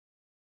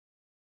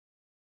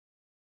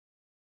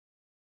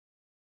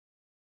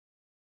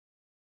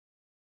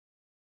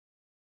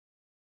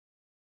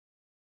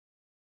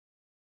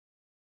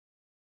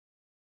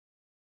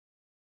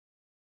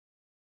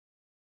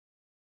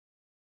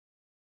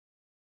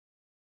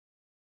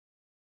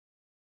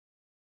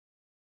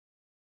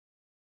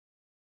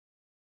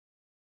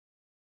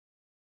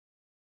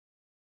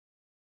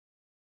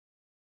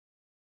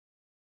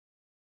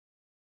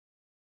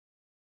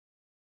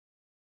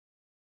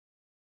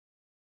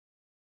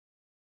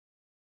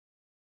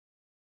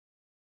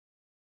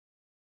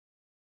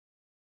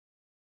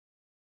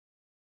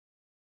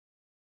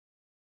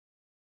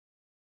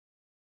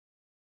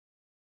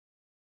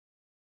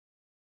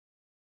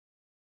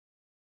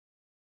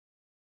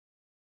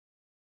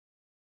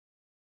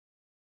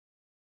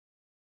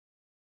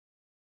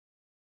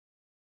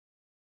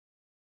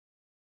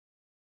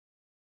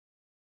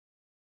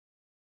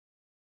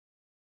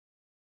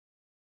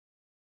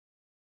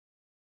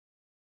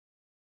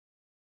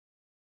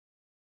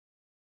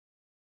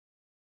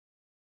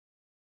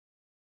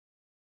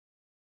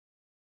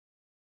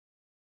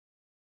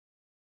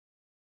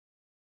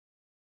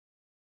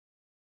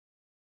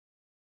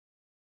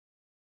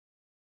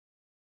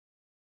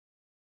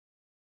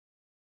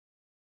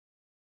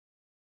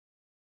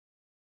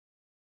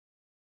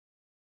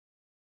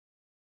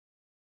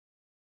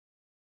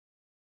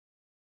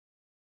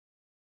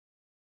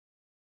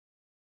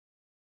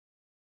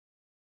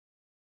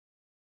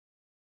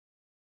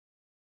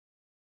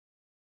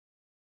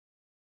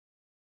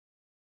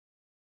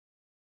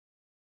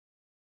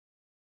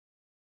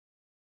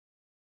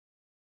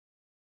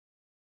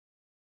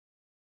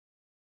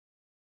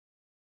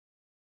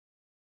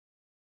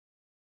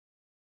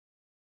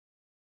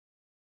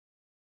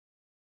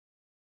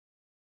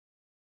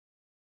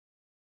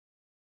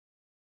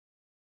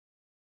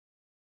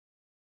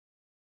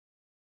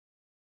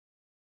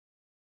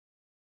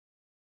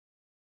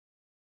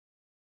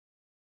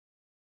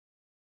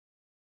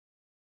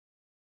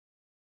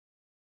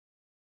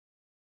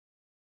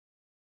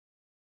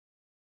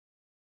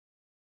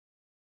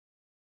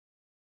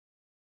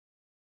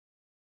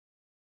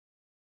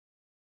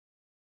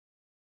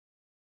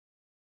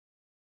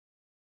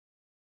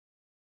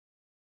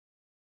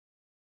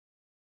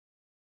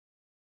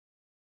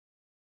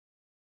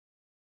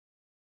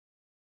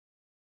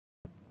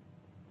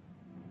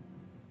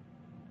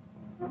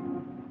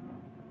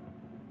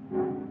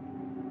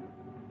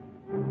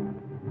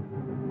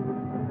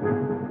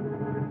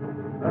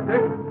 That's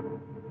it.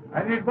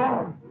 I need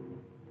more.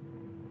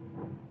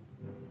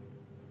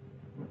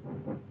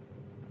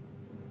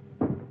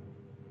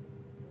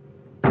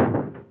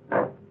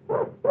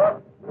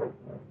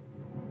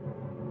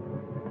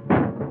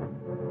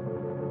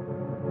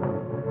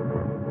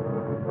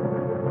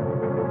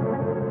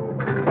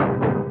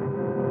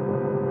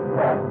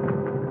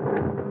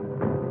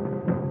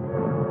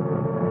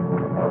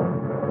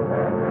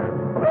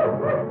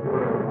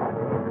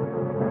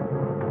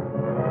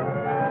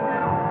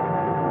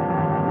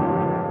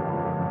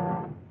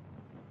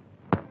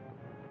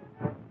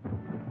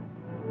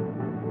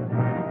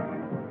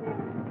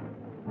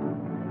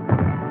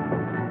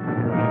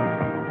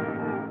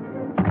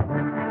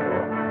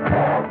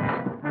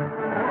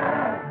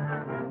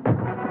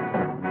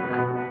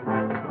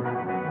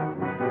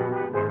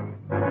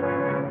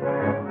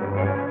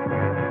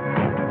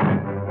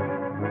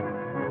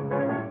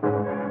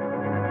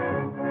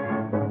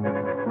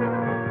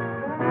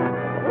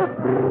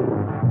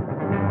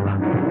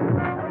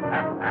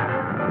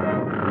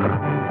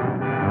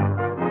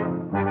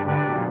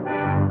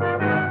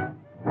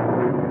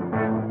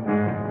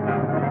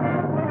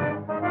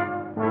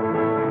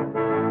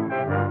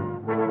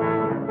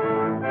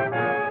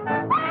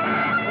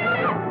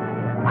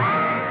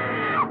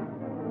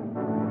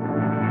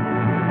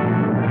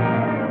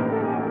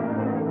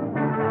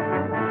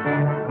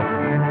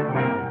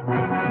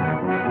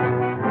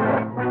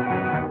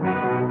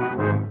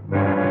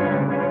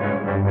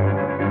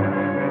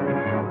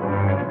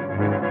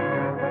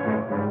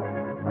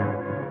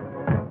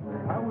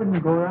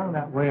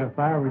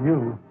 for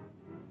you.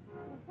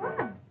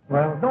 What?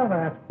 Well, don't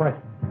ask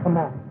questions. Come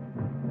on.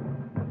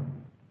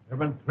 There have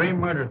been 3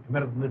 murders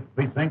committed in this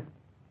precinct,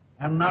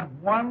 and not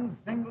one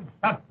single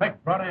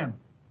suspect brought in.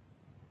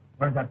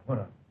 Where's that put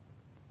us?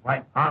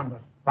 Right on the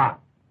spot.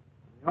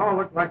 They all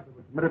look like they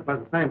were committed by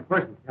the same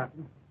person,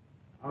 Captain.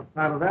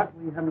 Outside of that,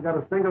 we haven't got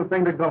a single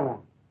thing to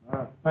go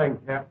on. Thanks,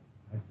 Cap.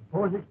 I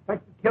suppose you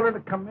expect the killer to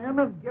come in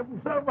and give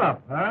himself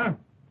up, huh?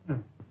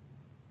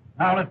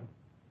 Now listen.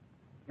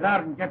 Get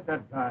out and get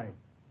that guy.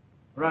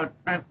 Or I'll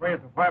transfer you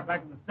so far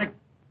back in the sticks,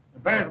 the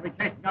bears will be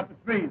chasing up the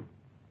trees.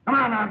 Come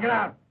on now, get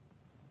out.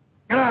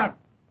 Get out.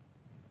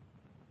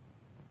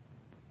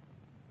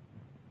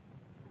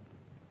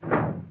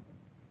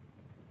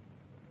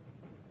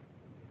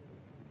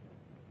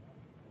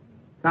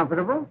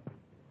 Comfortable?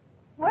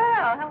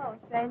 Well, hello,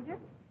 stranger.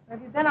 Where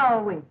have you been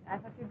all week? I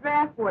thought your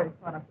draft board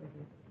had caught up with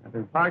you. I've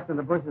been parked in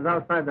the bushes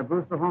outside the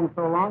Brewster home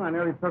so long, I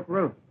nearly took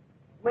root.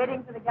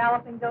 Waiting for the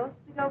galloping ghosts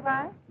to go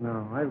by?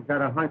 No, I've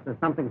got a hunch there's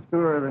something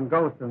screwier than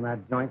ghosts in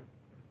that joint.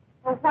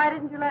 Well, why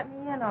didn't you let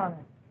me in on it?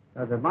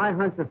 Because if my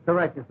hunch is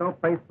correct, there's no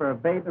place for a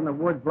babe in the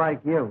woods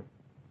like you.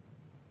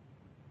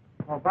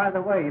 Oh, by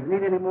the way, if you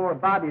need any more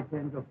bobby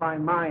pins, you'll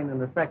find mine in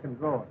the second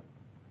drawer.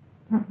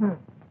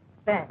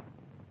 Thanks.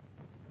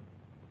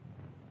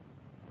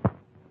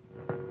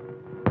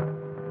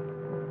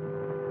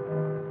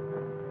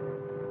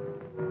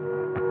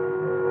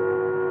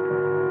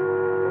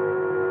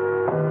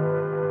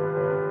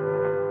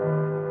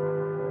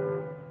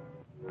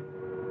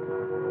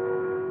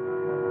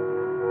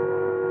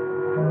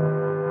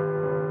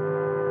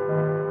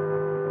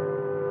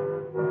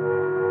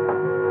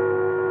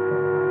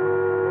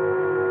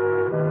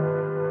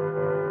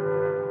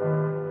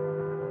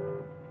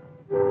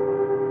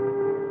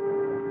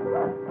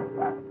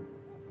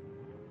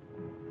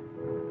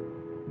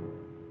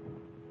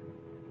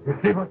 You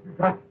see what you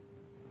got?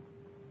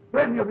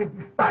 Plenty of it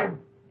this time.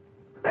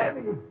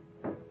 Plenty.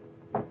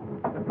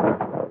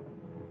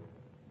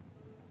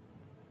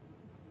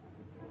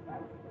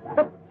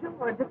 But,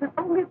 George, if it's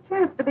only a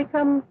chance to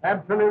become...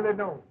 Absolutely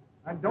no.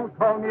 And don't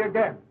call me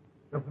again.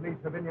 The police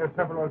have been here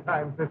several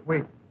times this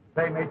week.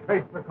 They may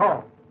trace the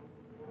call.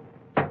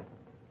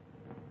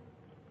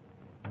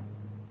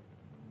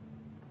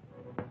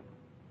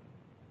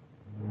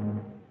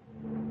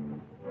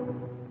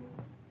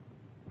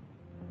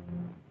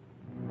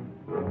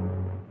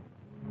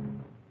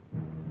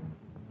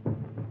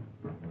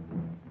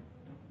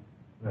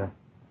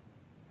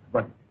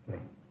 What did you say?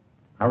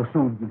 How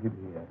soon will he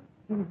be here?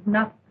 He's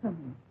not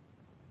coming.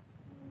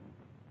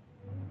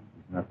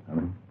 He's not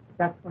coming.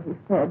 That's what he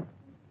said.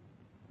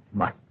 He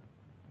must.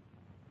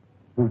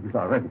 Food is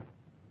already.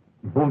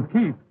 He won't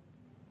keep.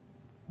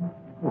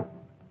 Oh,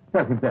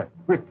 tell him that,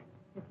 quick.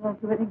 It won't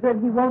do any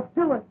good. He won't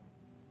do it.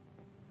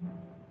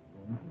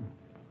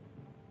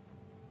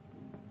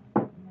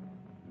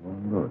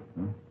 Won't do it,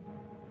 huh?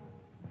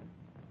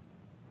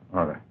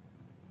 All right.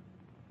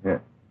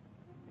 Yes.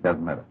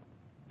 Doesn't matter.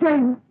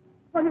 James,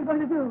 what are you going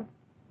to do?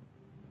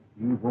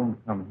 He won't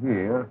come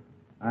here.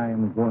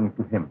 I'm going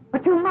to him.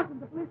 But you mustn't.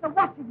 The police are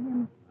watching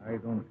him. I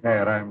don't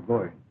care. I'm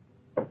going.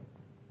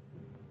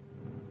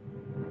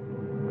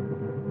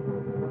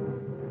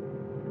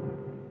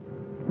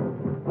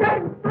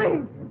 James,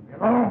 please.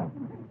 Oh!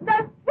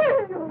 They'll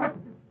kill you. Let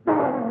me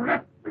go!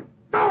 Let me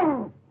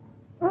go!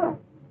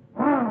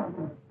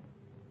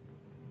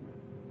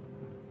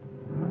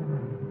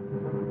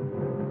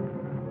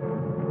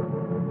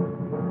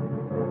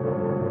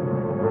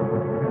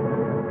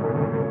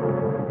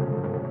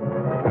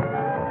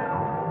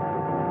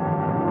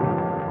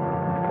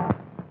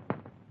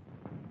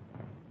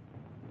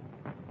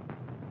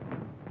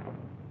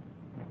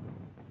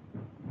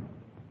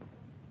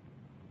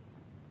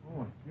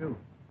 Oh, it's you.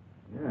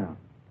 Yeah.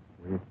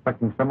 Were you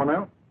expecting someone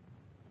else?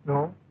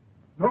 No.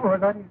 No,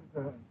 that is...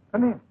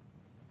 come in.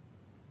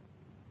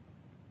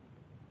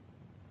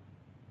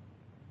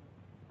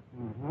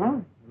 Mm-hmm.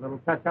 A little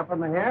touch up on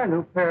the hair,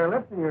 new pair of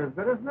lips, and you're as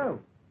good as new.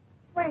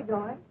 Where are you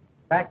going?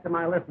 Back to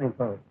my listening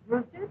post.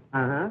 Roosters?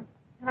 Uh-huh.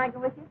 Can I go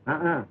with you?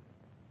 Uh-uh.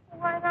 Well,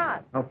 why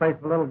not? No place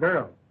for little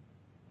girls.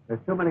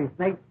 There's too many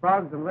snakes,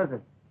 frogs, and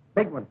lizards.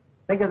 Big ones.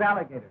 Big as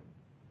alligators.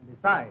 And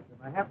besides,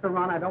 if I have to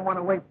run, I don't want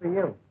to wait for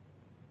you.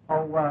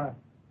 Oh,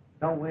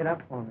 don't wait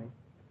up for me.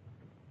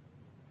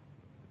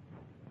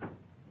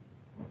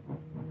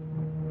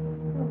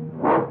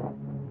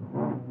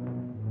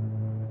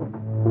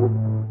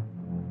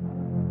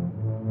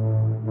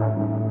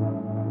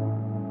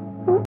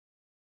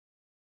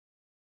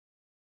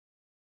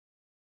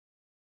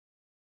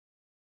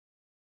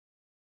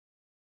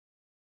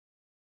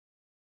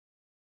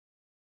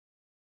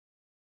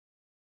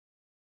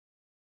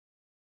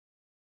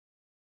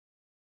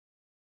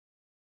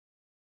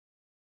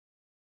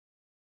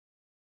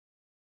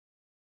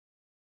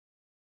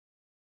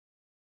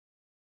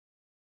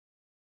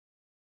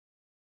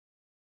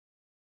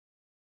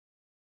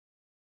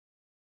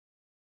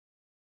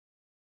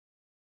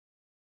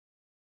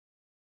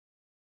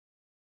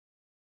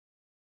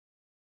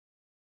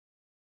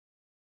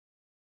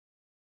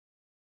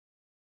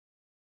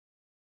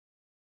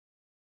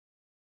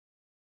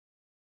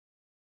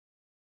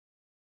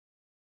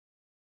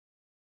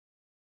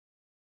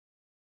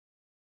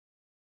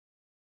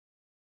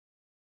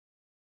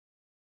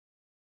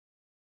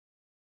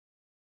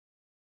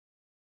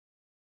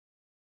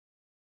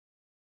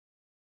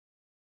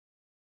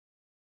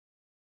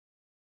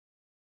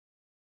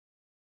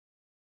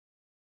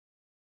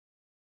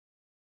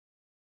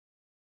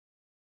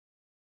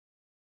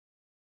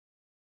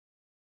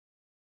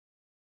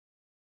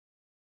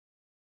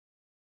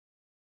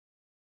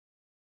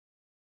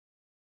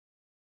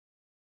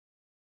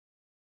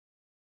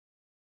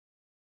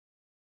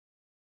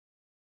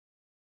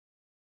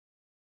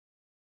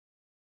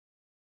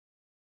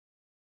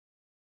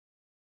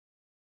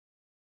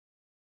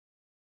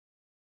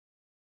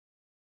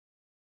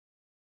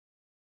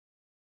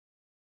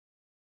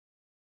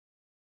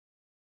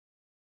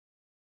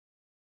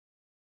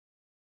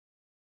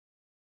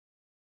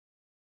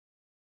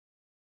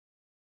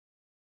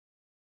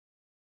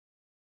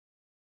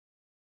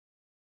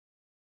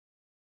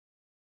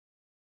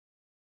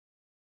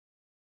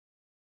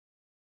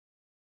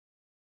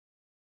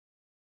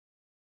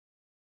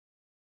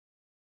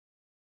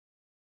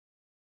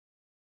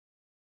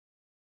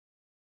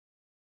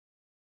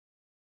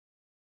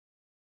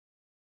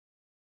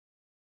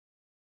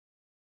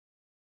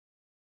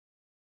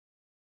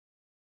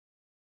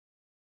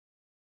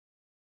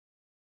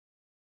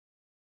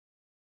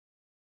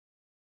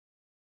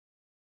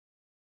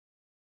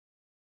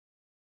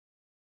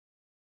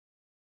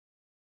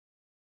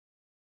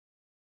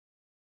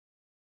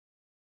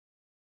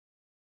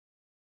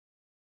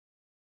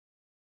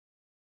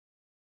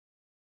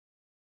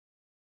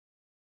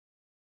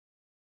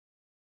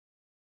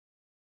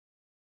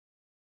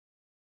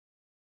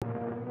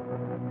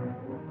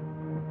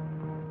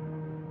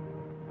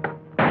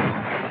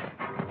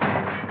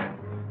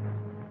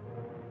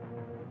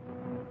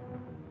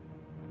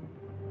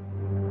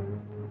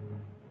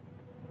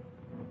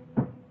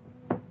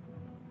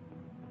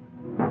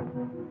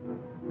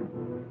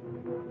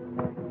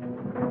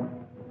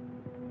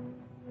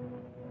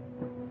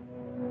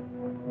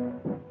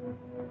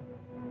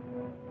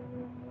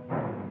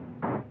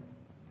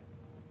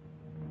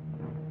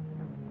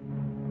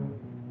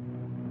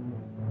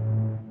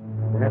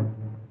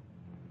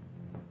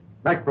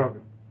 Back,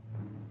 Brogan.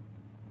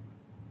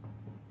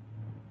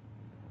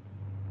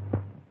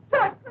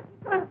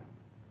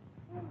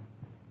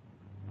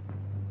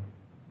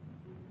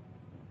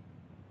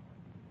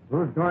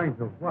 Who's going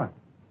to what?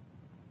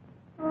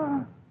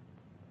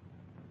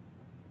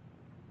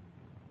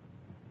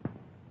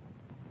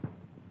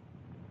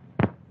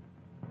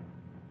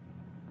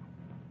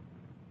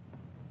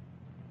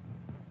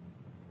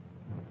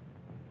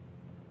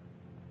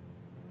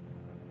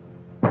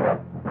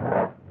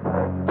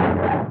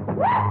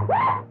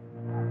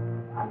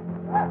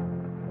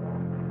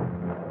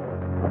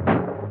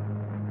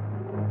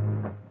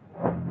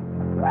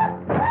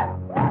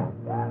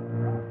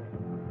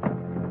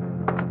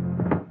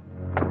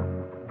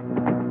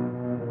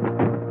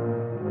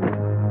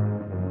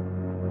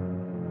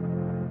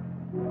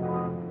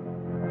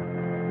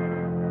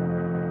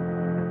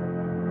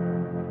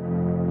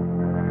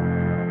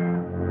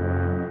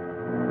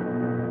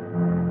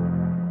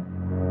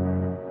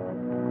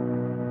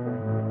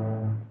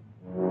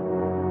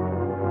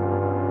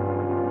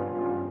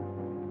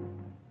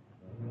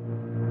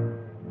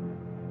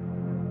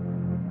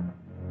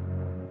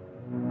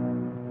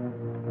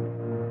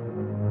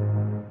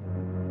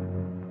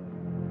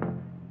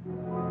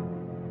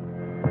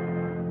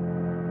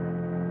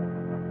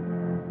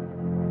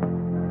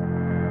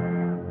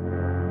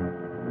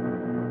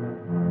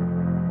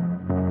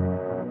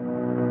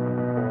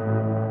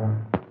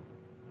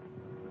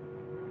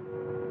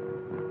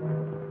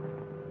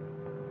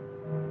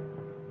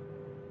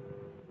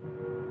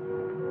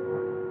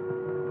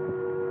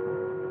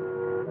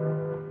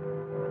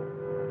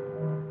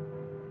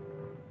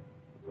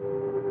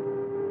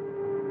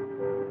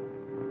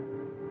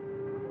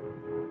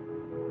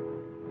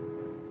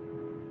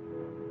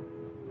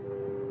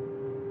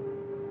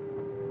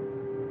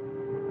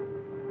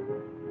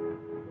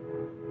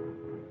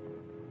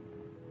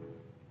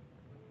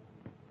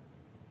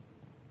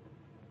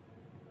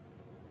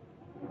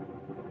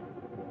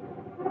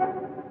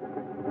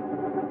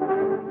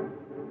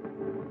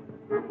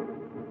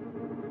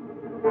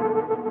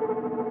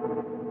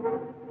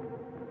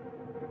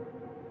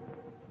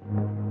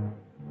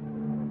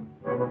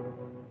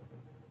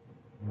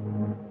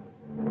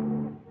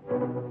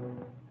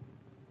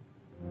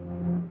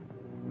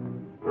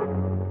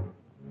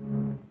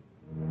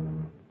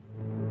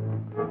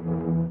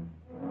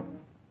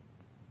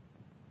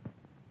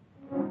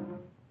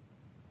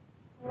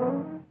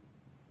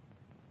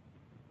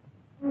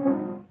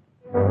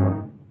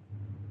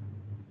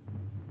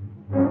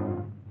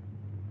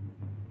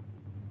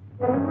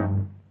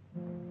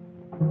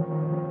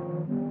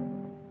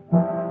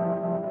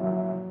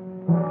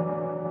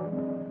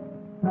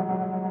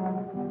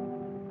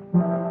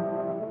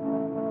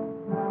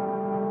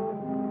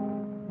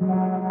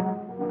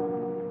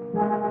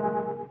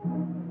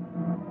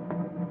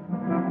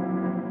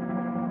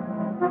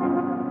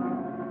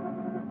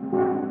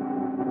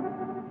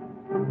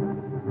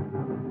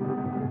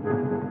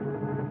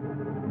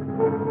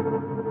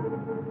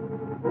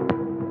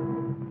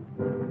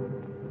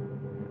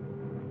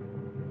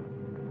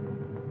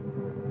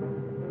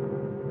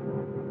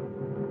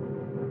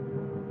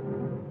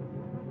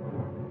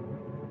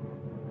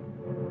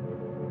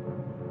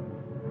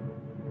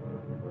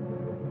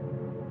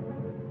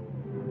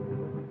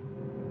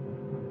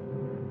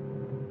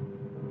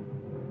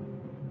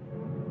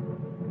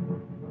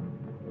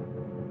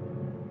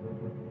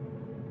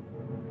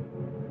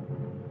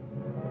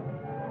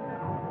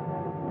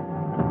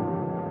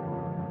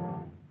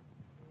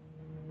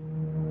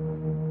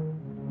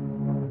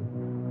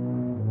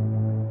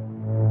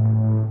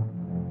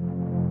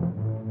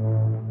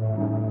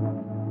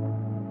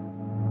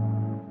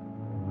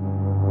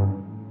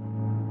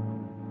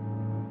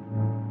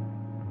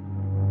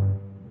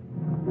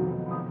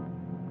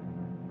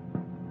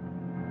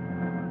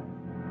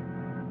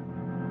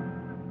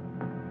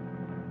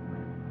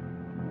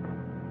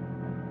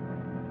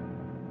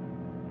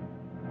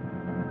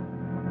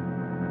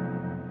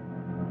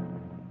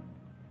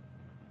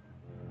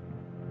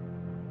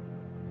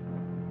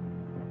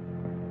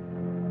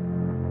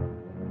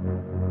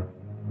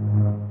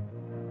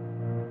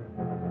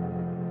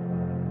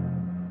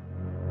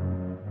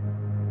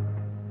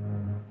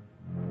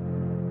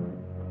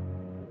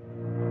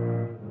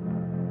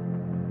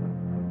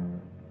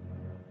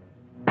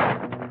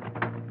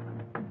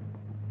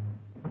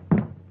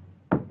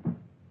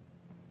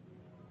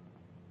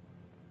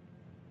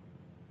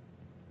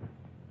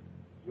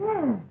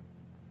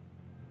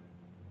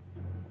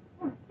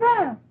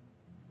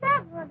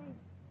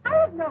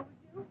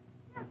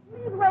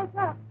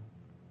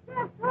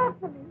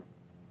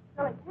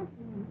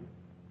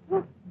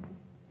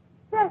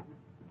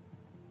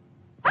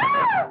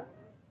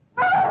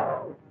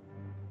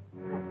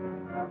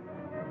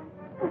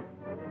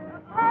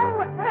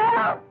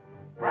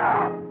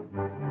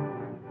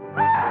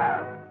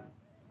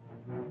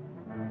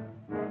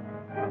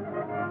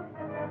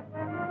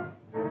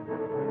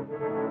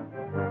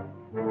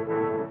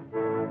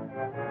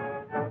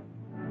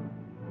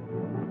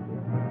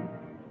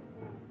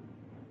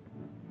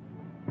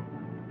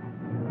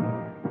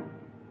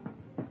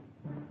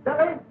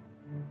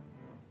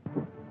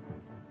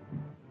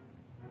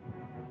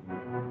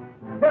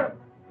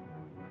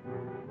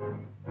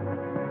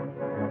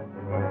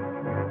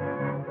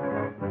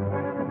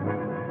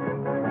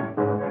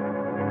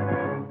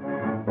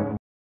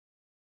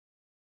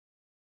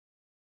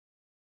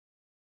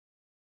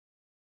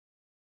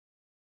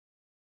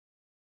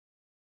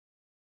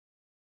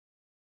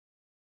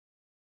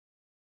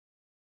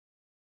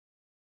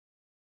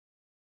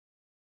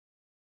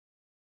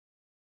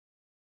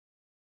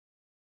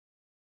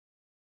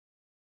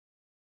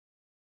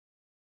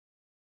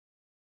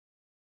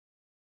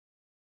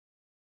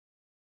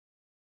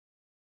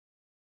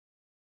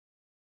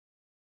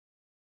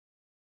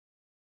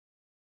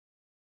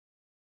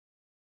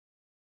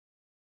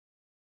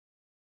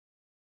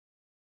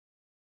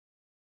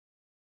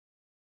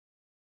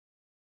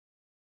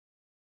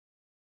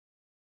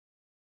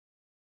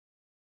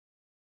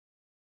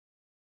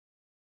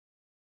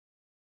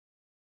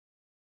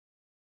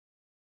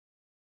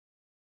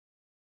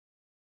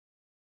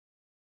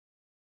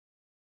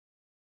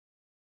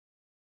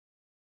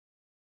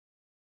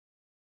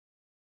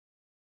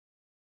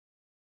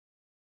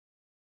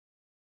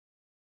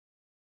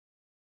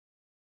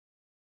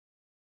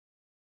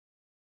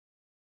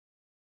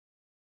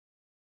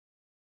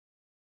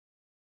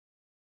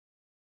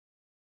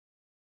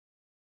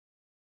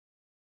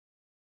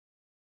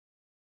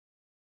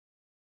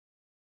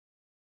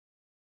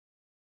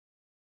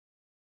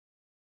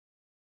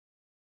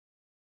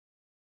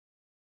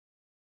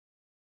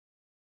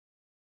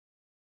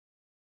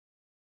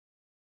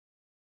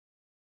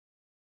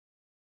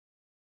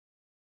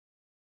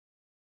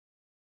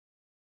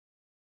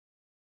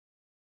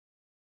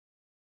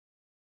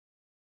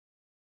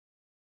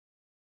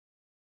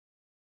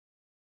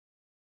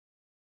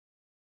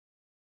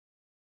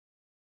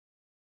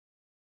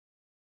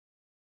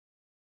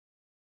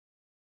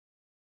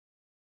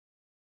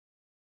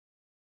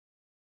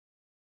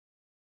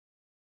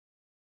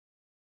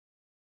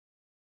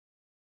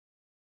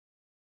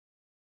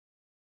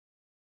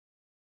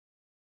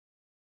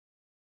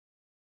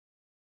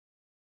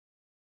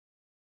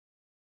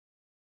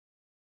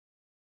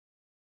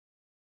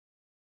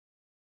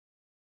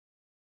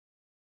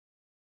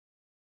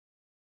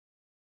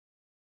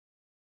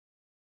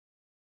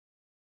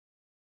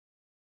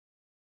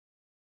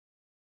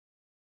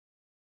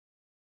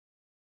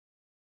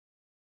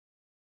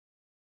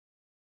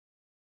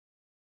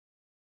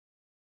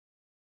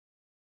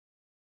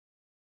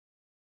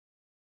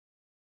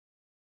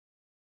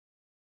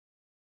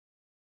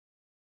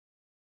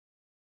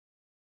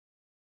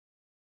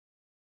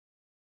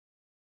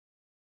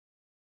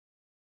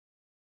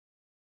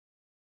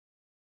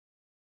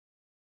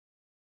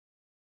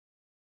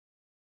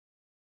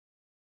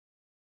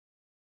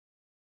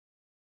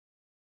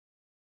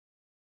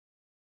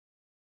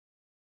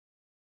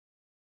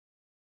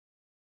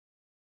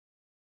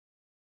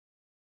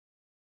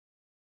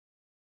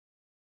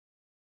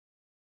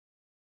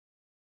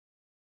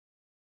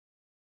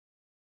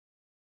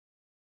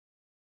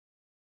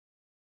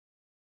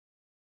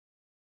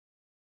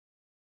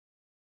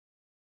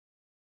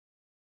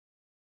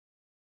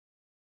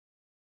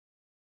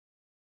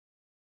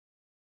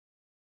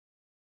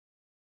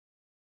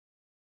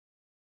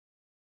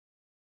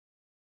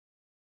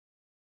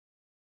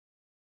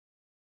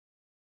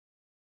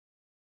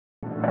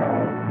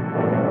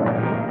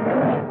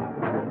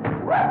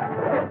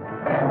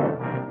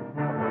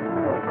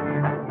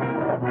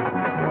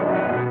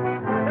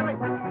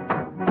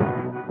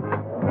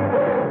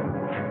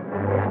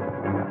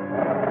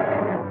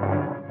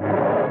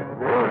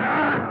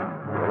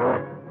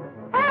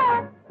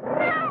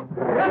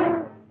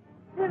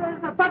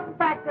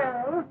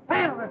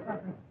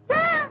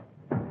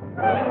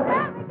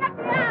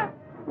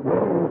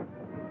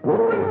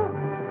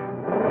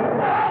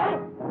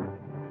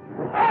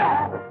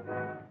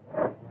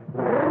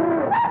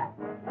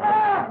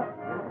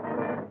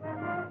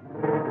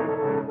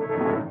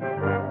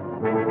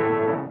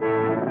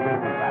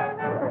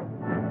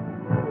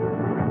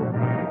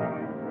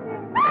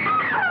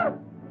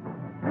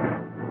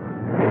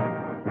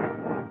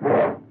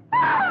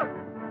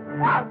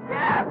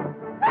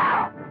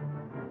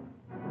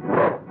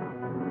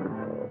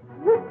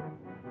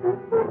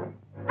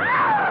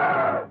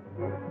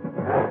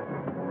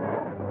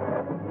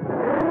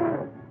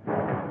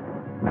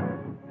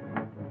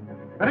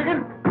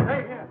 Finnegan,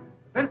 stay here.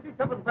 Vince's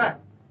up at the back.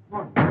 Come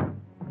on.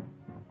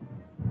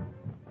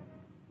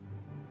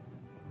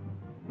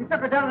 You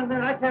took her down in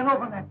there. I can't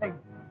open that thing.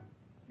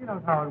 She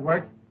knows how it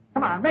works.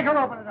 Come on, make her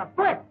open it up,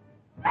 quick!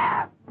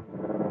 All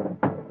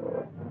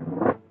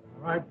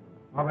right,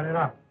 open it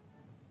up.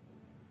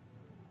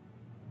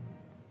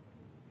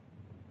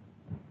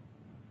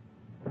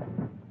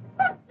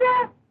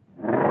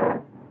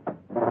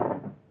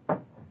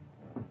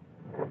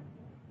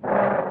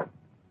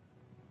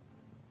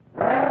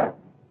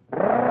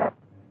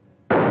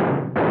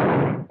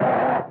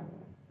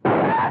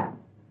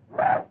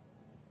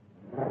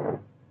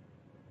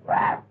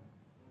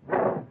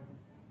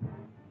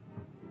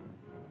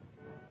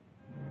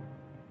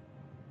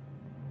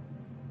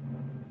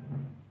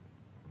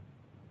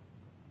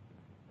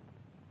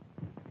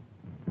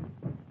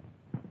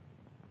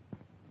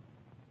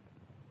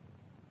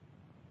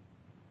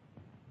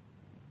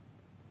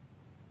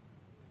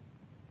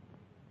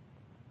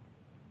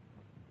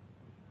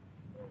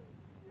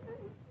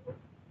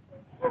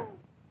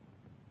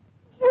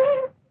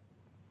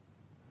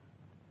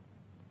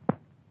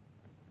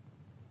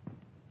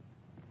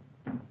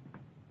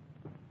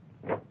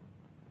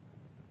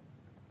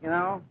 You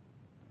know,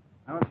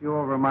 don't you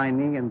over my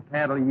knee and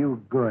paddle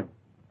you good.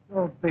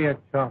 Don't be a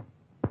chump.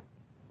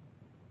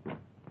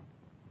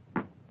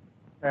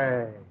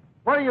 Hey,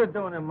 what are you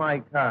doing in my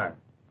car?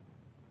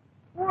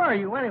 Who are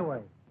you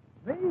anyway?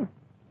 Me?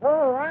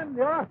 Oh, I'm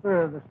the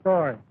author of the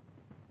story.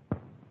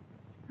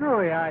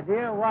 Screwy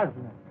idea,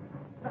 wasn't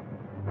it?